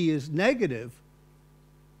 3e is negative,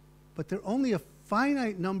 but there are only a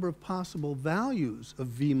finite number of possible values of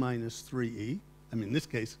v minus 3e. I mean, in this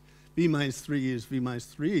case, v minus 3e is v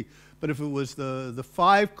minus 3e. But if it was the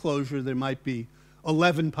 5 closure, there might be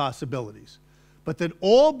 11 possibilities. But they'd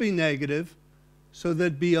all be negative, so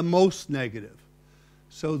there'd be a most negative.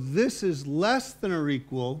 So this is less than or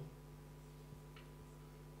equal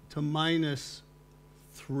to minus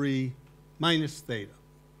theta.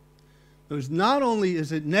 There's not only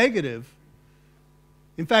is it negative,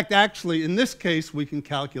 in fact, actually, in this case, we can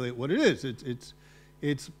calculate what it is. It's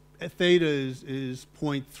theta is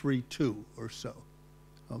 0.32 or so.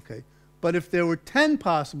 Okay. But if there were 10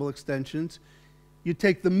 possible extensions, you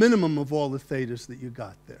take the minimum of all the thetas that you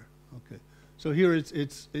got there. Okay. So here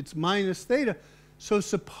it's minus theta. So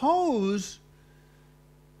suppose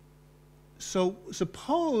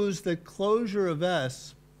that closure of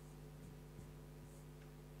S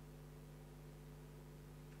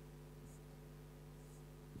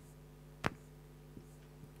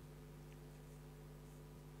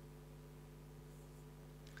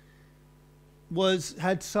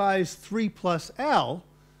had size 3 plus L.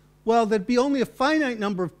 Well, there'd be only a finite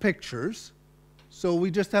number of pictures, so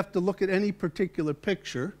we just have to look at any particular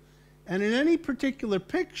picture. And in any particular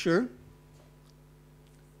picture,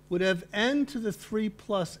 would have n to the 3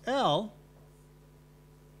 plus L.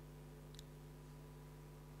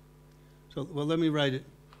 So, well, let me write it.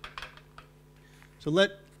 So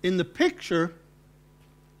in the picture,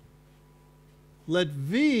 let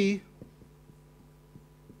V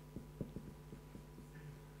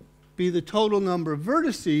be the total number of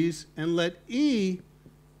vertices, and let E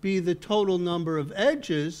be the total number of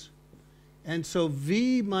edges. And so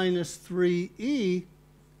V minus 3E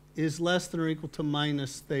is less than or equal to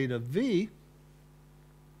minus theta V.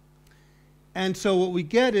 And so what we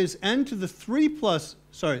get is n to the 5 plus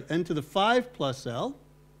L,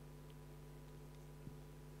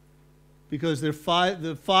 because the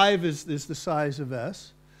 5 is the size of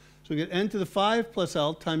S. So we get n to the 5 plus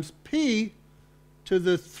L times P to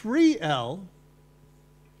the 3L,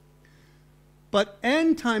 but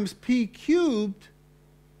n times P cubed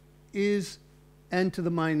is n to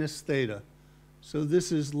the minus theta. So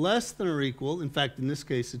this is less than or equal, in fact, in this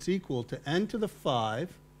case, it's equal to n to the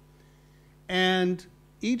 5. And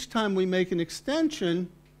each time we make an extension,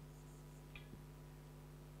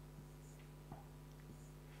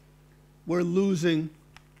 we're losing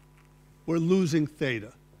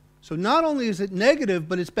theta. So not only is it negative,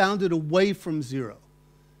 but it's bounded away from 0.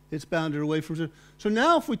 It's bounded away from 0. So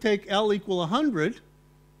now if we take L equal 100, in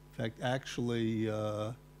fact, actually,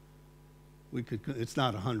 it's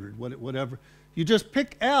not 100, whatever. You just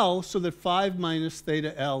pick L so that 5 minus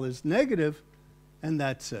theta L is negative, and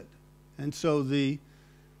that's it. And so the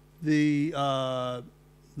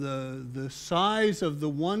size of the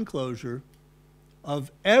one closure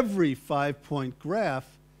of every 5-point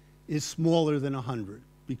graph is smaller than 100,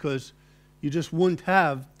 because you just wouldn't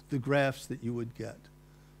have the graphs that you would get.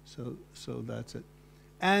 So that's it.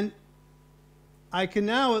 And I can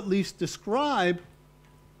now at least describe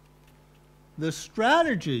the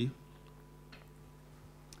strategy,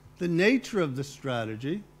 the nature of the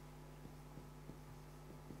strategy.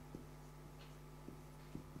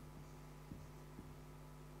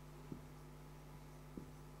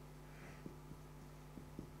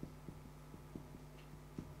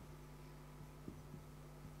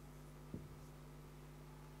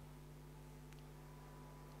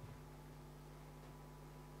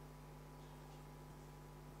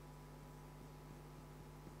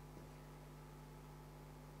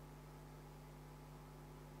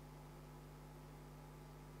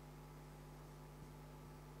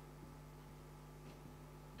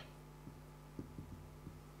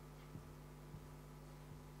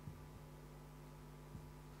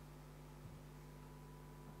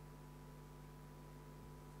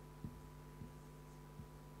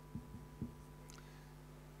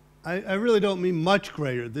 I really don't mean much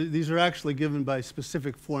greater. These are actually given by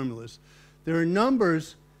specific formulas. There are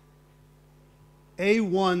numbers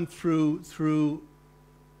A1 through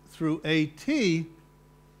AT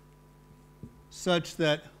such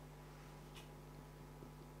that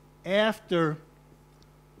after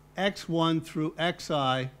x1 through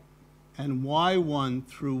xi and y1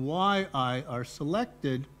 through yi are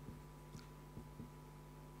selected,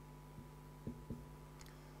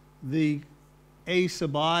 the A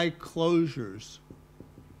sub I closures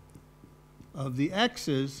of the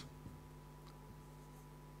x's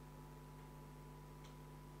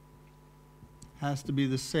has to be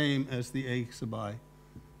the same as the a sub I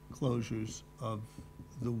closures of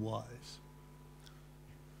the y's.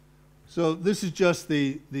 So this is just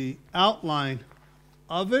the outline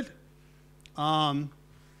of it.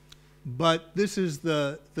 But this is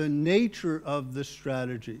the nature of the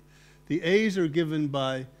strategy. The A's are given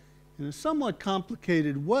in a somewhat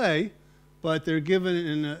complicated way, but they're given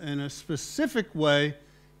in a specific way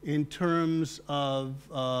in terms of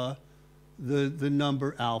the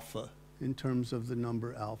number alpha,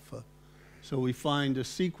 So we find a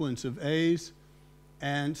sequence of A's,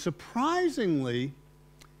 and surprisingly,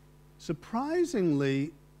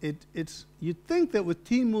 you'd think that with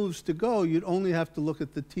t moves to go, you'd only have to look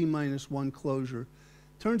at the t minus 1 closure.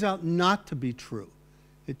 Turns out not to be true.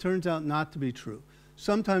 It turns out not to be true.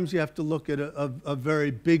 Sometimes you have to look at a very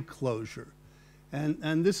big closure.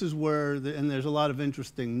 And this is where, and there's a lot of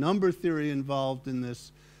interesting number theory involved in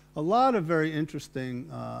this, a lot of very interesting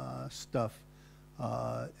stuff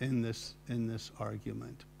in this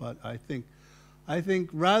argument. But I think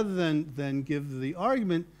rather than give the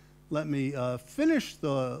argument, let me finish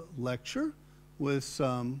the lecture with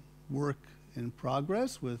some work in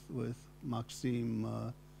progress with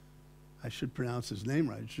Maxim, I should pronounce his name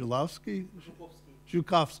right, Zhukovsky.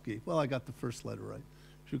 Well, I got the first letter right.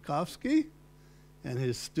 Zhukovsky and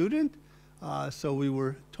his student. So we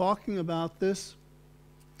were talking about this.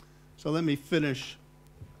 So let me finish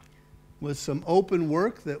with some open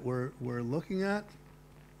work that we're looking at.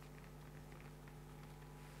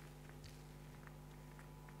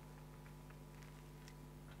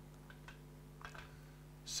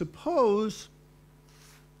 Suppose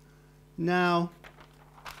now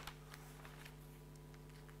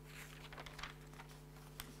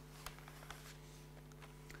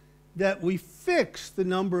that we fix the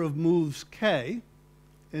number of moves k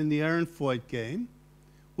in the Ehrenfreund game,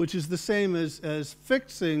 which is the same as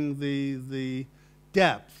fixing the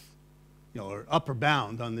depth, or upper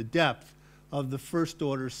bound on the depth of the first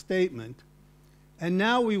order statement. And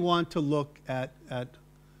now we want to look at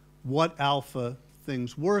what alpha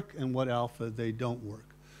things work and what alpha they don't work.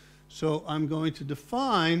 So I'm going to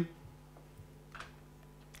define,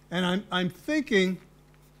 and I'm thinking,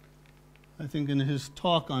 I think in his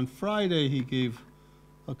talk on Friday he gave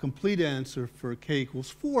a complete answer for k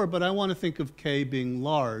equals 4, but I want to think of k being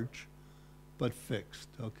large but fixed,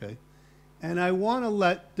 okay? And I want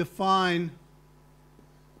to define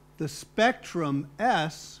the spectrum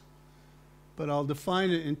S, but I'll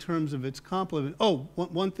define it in terms of its complement. Oh,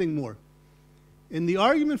 one thing more. In the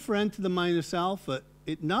argument for n to the minus alpha,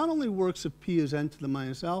 it not only works if p is n to the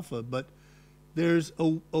minus alpha, but there's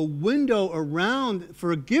a window around,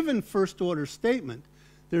 for a given first order statement,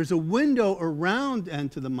 there's a window around n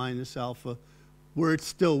to the minus alpha where it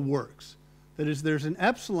still works. That is, there's an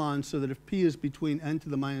epsilon so that if p is between n to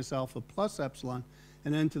the minus alpha plus epsilon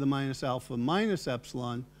and n to the minus alpha minus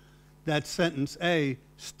epsilon, that sentence A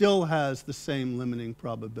still has the same limiting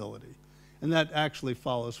probability. And that actually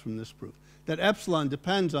follows from this proof. That epsilon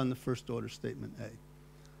depends on the first order statement A.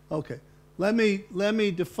 Okay, let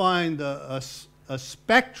me define a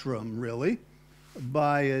spectrum, really,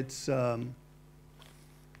 by its, so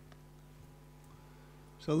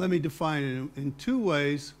let me define it in two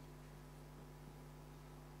ways.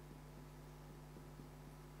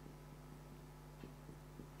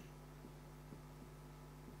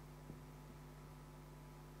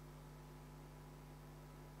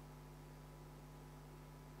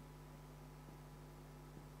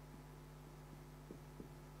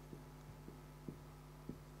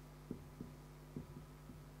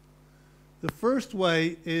 The first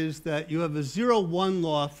way is that you have a 0-1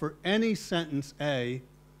 law for any sentence A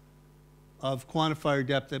of quantifier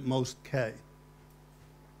depth at most k.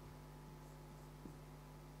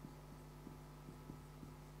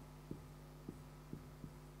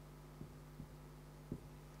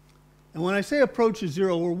 And when I say approaches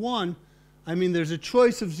 0 or 1, I mean there's a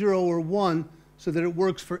choice of 0 or 1 so that it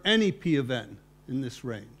works for any p of n in this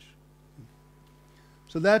range.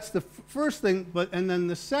 So that's the first thing, and then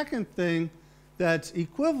the second thing that's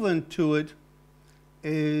equivalent to it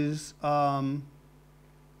is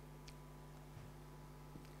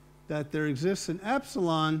that there exists an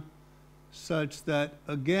epsilon such that,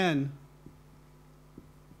 again,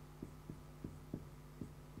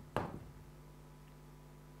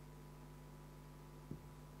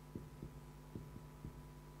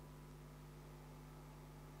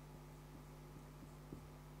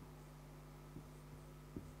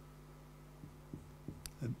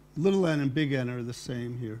 little n and big N are the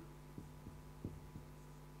same here.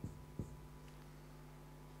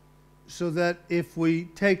 So that if we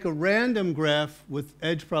take a random graph with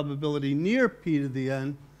edge probability near p to the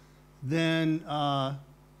n, then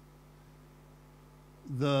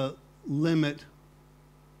the limit,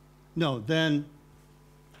 no, then,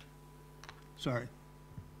 sorry.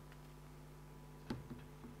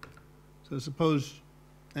 So suppose,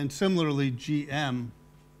 and similarly, GM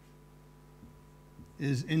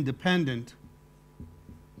is independent.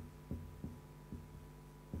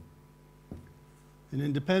 An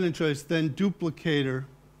independent choice, then duplicator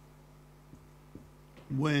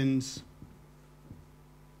wins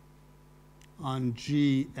on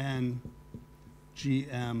GN,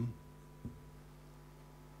 GM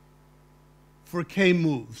for K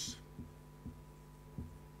moves.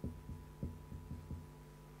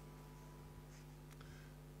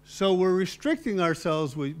 So we're restricting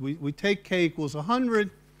ourselves. We take K equals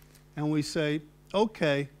 100, and we say,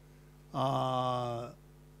 okay,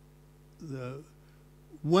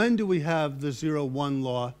 when do we have the 0, 1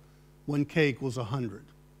 law when K equals 100?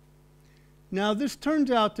 Now, this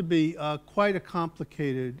turns out to be quite a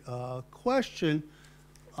complicated question,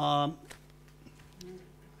 but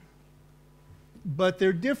there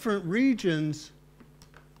are different regions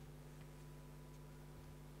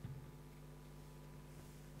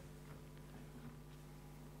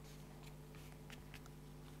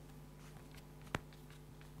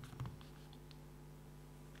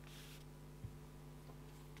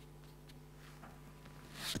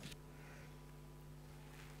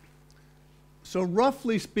So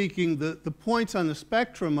roughly speaking, the points on the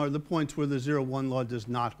spectrum are the points where the 0, 1 law does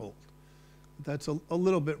not hold. That's a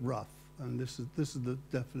little bit rough, and this is the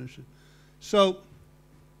definition. So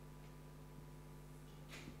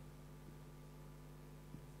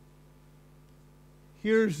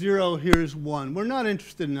here's 0, here's 1. We're not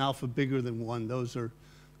interested in alpha bigger than 1. Those are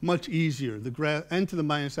much easier. The graph n to the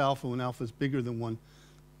minus alpha, when alpha is bigger than 1,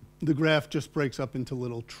 the graph just breaks up into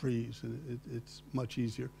little trees, and it's much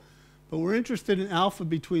easier. But we're interested in alpha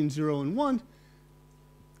between 0 and 1,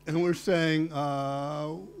 and we're saying,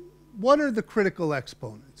 what are the critical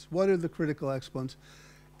exponents? What are the critical exponents?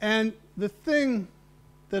 And the thing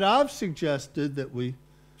that I've suggested that we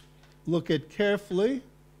look at carefully,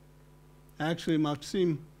 actually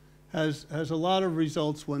Maxime has a lot of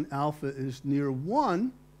results when alpha is near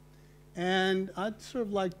 1, and I'd sort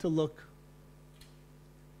of like to look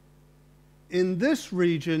in this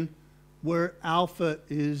region where alpha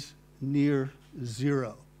is near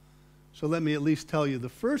 0. So let me at least tell you the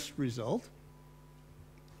first result.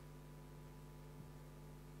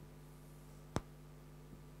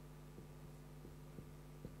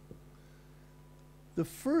 The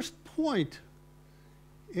first point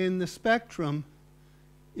in the spectrum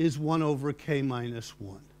is 1 over k minus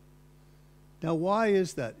 1. Now, why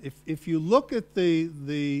is that? If you look at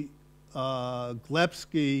the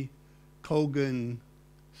Glepsky, Kogan,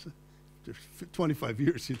 25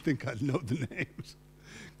 years, you'd think I'd know the names.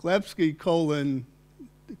 Glepsky, Kogan,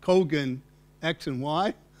 X and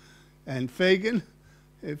Y, and Fagan.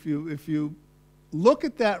 If you look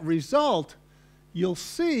at that result, you'll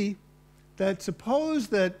see that suppose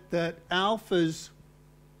that alpha's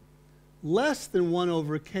less than 1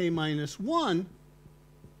 over k minus 1,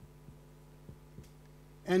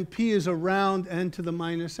 and p is around n to the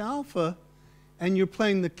minus alpha, and you're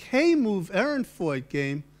playing the k move Ehrenfreund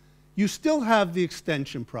game, you still have the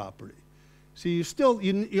extension property. So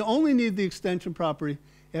you only need the extension property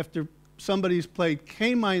after somebody's played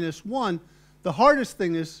k minus 1. The hardest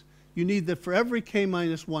thing is you need that for every k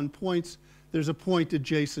minus 1 points, there's a point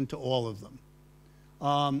adjacent to all of them.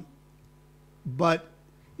 But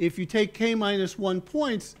if you take k minus 1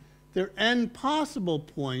 points, there are n possible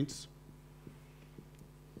points,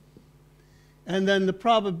 and then the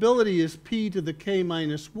probability is p to the k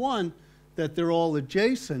minus 1 that they're all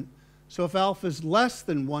adjacent. So if alpha is less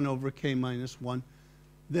than 1 over k minus 1,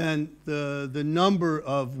 then the number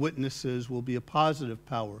of witnesses will be a positive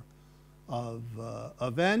power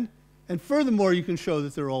of n. And furthermore, you can show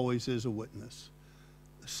that there always is a witness.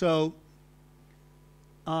 So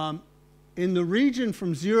in the region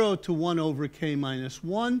from 0 to 1 over k minus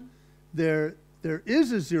 1, there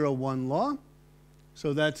is a 0, 1 law.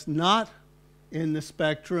 So that's not in the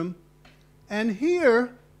spectrum. And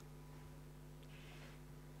here,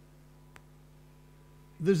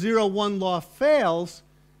 the 0, 1 law fails,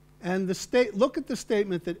 and look at the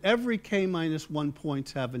statement that every k minus 1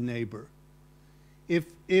 points have a neighbor. If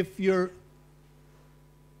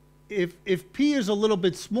p is a little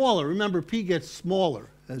bit smaller, remember p gets smaller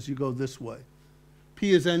as you go this way.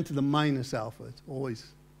 P is n to the minus alpha. It's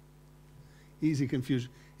always easy confusion.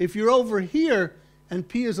 If you're over here and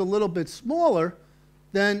p is a little bit smaller,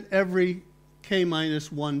 then every k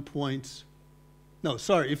minus 1 points. No,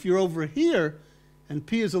 sorry, if you're over here and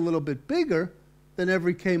p is a little bit bigger, then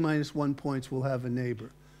every k minus 1 points will have a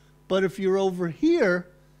neighbor. But if you're over here,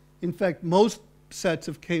 in fact, most sets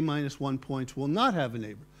of k minus 1 points will not have a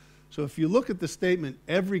neighbor. So if you look at the statement,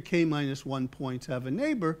 every k minus 1 points have a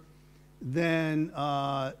neighbor, then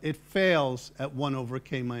it fails at 1 over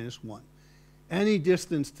k minus 1. Any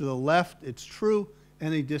distance to the left, it's true.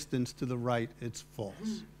 Any distance to the right, it's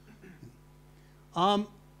false.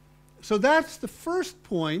 So that's the first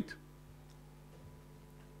point.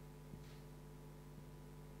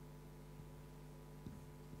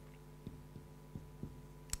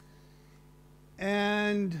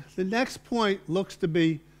 And the next point looks to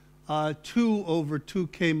be 2 over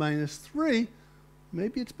 2k minus 3.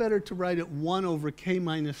 Maybe it's better to write it 1 over k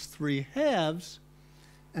minus 3 halves.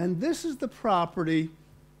 And this is the property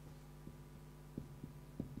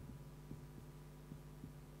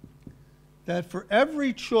that for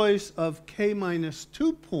every choice of k minus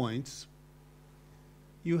 2 points,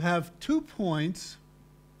 you have 2 points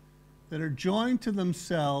that are joined to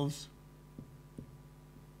themselves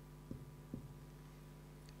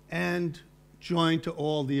and joined to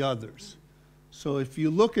all the others. So if you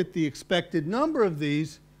look at the expected number of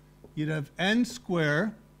these, you'd have n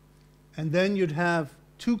squared, and then you'd have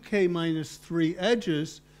 2k minus 3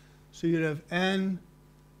 edges, so you'd have n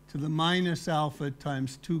to the minus alpha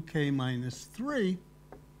times 2k minus 3.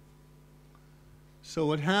 So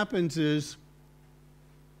what happens is,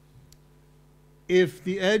 if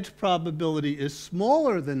the edge probability is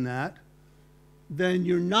smaller than that, then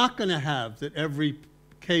you're not going to have that every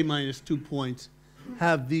k minus 2 points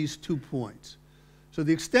have these 2 points. So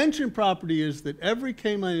the extension property is that every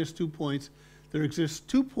k minus 2 points, there exists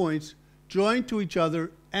 2 points joined to each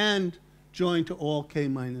other and joined to all k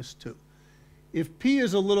minus 2. If p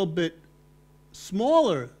is a little bit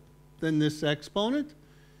smaller than this exponent,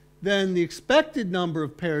 then the expected number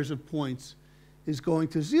of pairs of points is going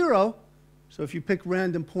to 0. So if you pick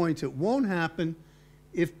random points, it won't happen.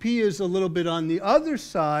 If p is a little bit on the other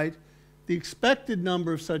side, the expected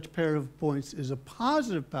number of such pair of points is a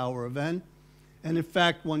positive power of n. And in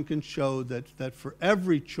fact, one can show that for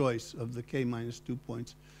every choice of the k minus 2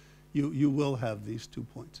 points, you will have these 2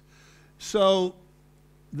 points. So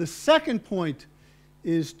the second point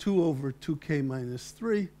is 2 over 2k minus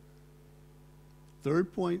 3.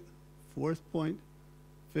 Third point, fourth point,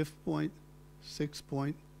 fifth point, sixth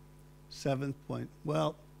point, seventh point.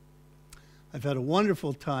 Well, I've had a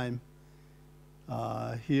wonderful time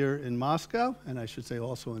here in Moscow, and I should say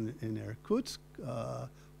also in Irkutsk,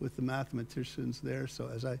 with the mathematicians there. So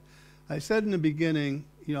as I said in the beginning,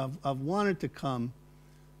 you know, I've wanted to come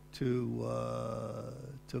to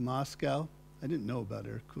Moscow. I didn't know about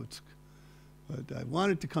Irkutsk, but I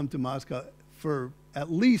wanted to come to Moscow for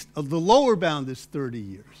at least, the lower bound is 30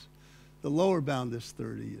 years. The lower bound is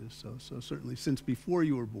 30 years, so certainly since before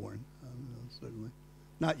you were born, certainly.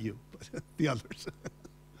 Not you, but the others.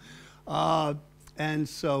 And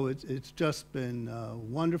so it's just been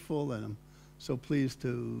wonderful, and I'm so pleased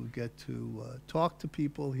to get to talk to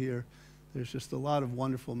people here. There's just a lot of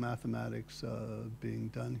wonderful mathematics being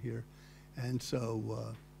done here. And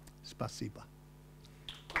so, spasiba.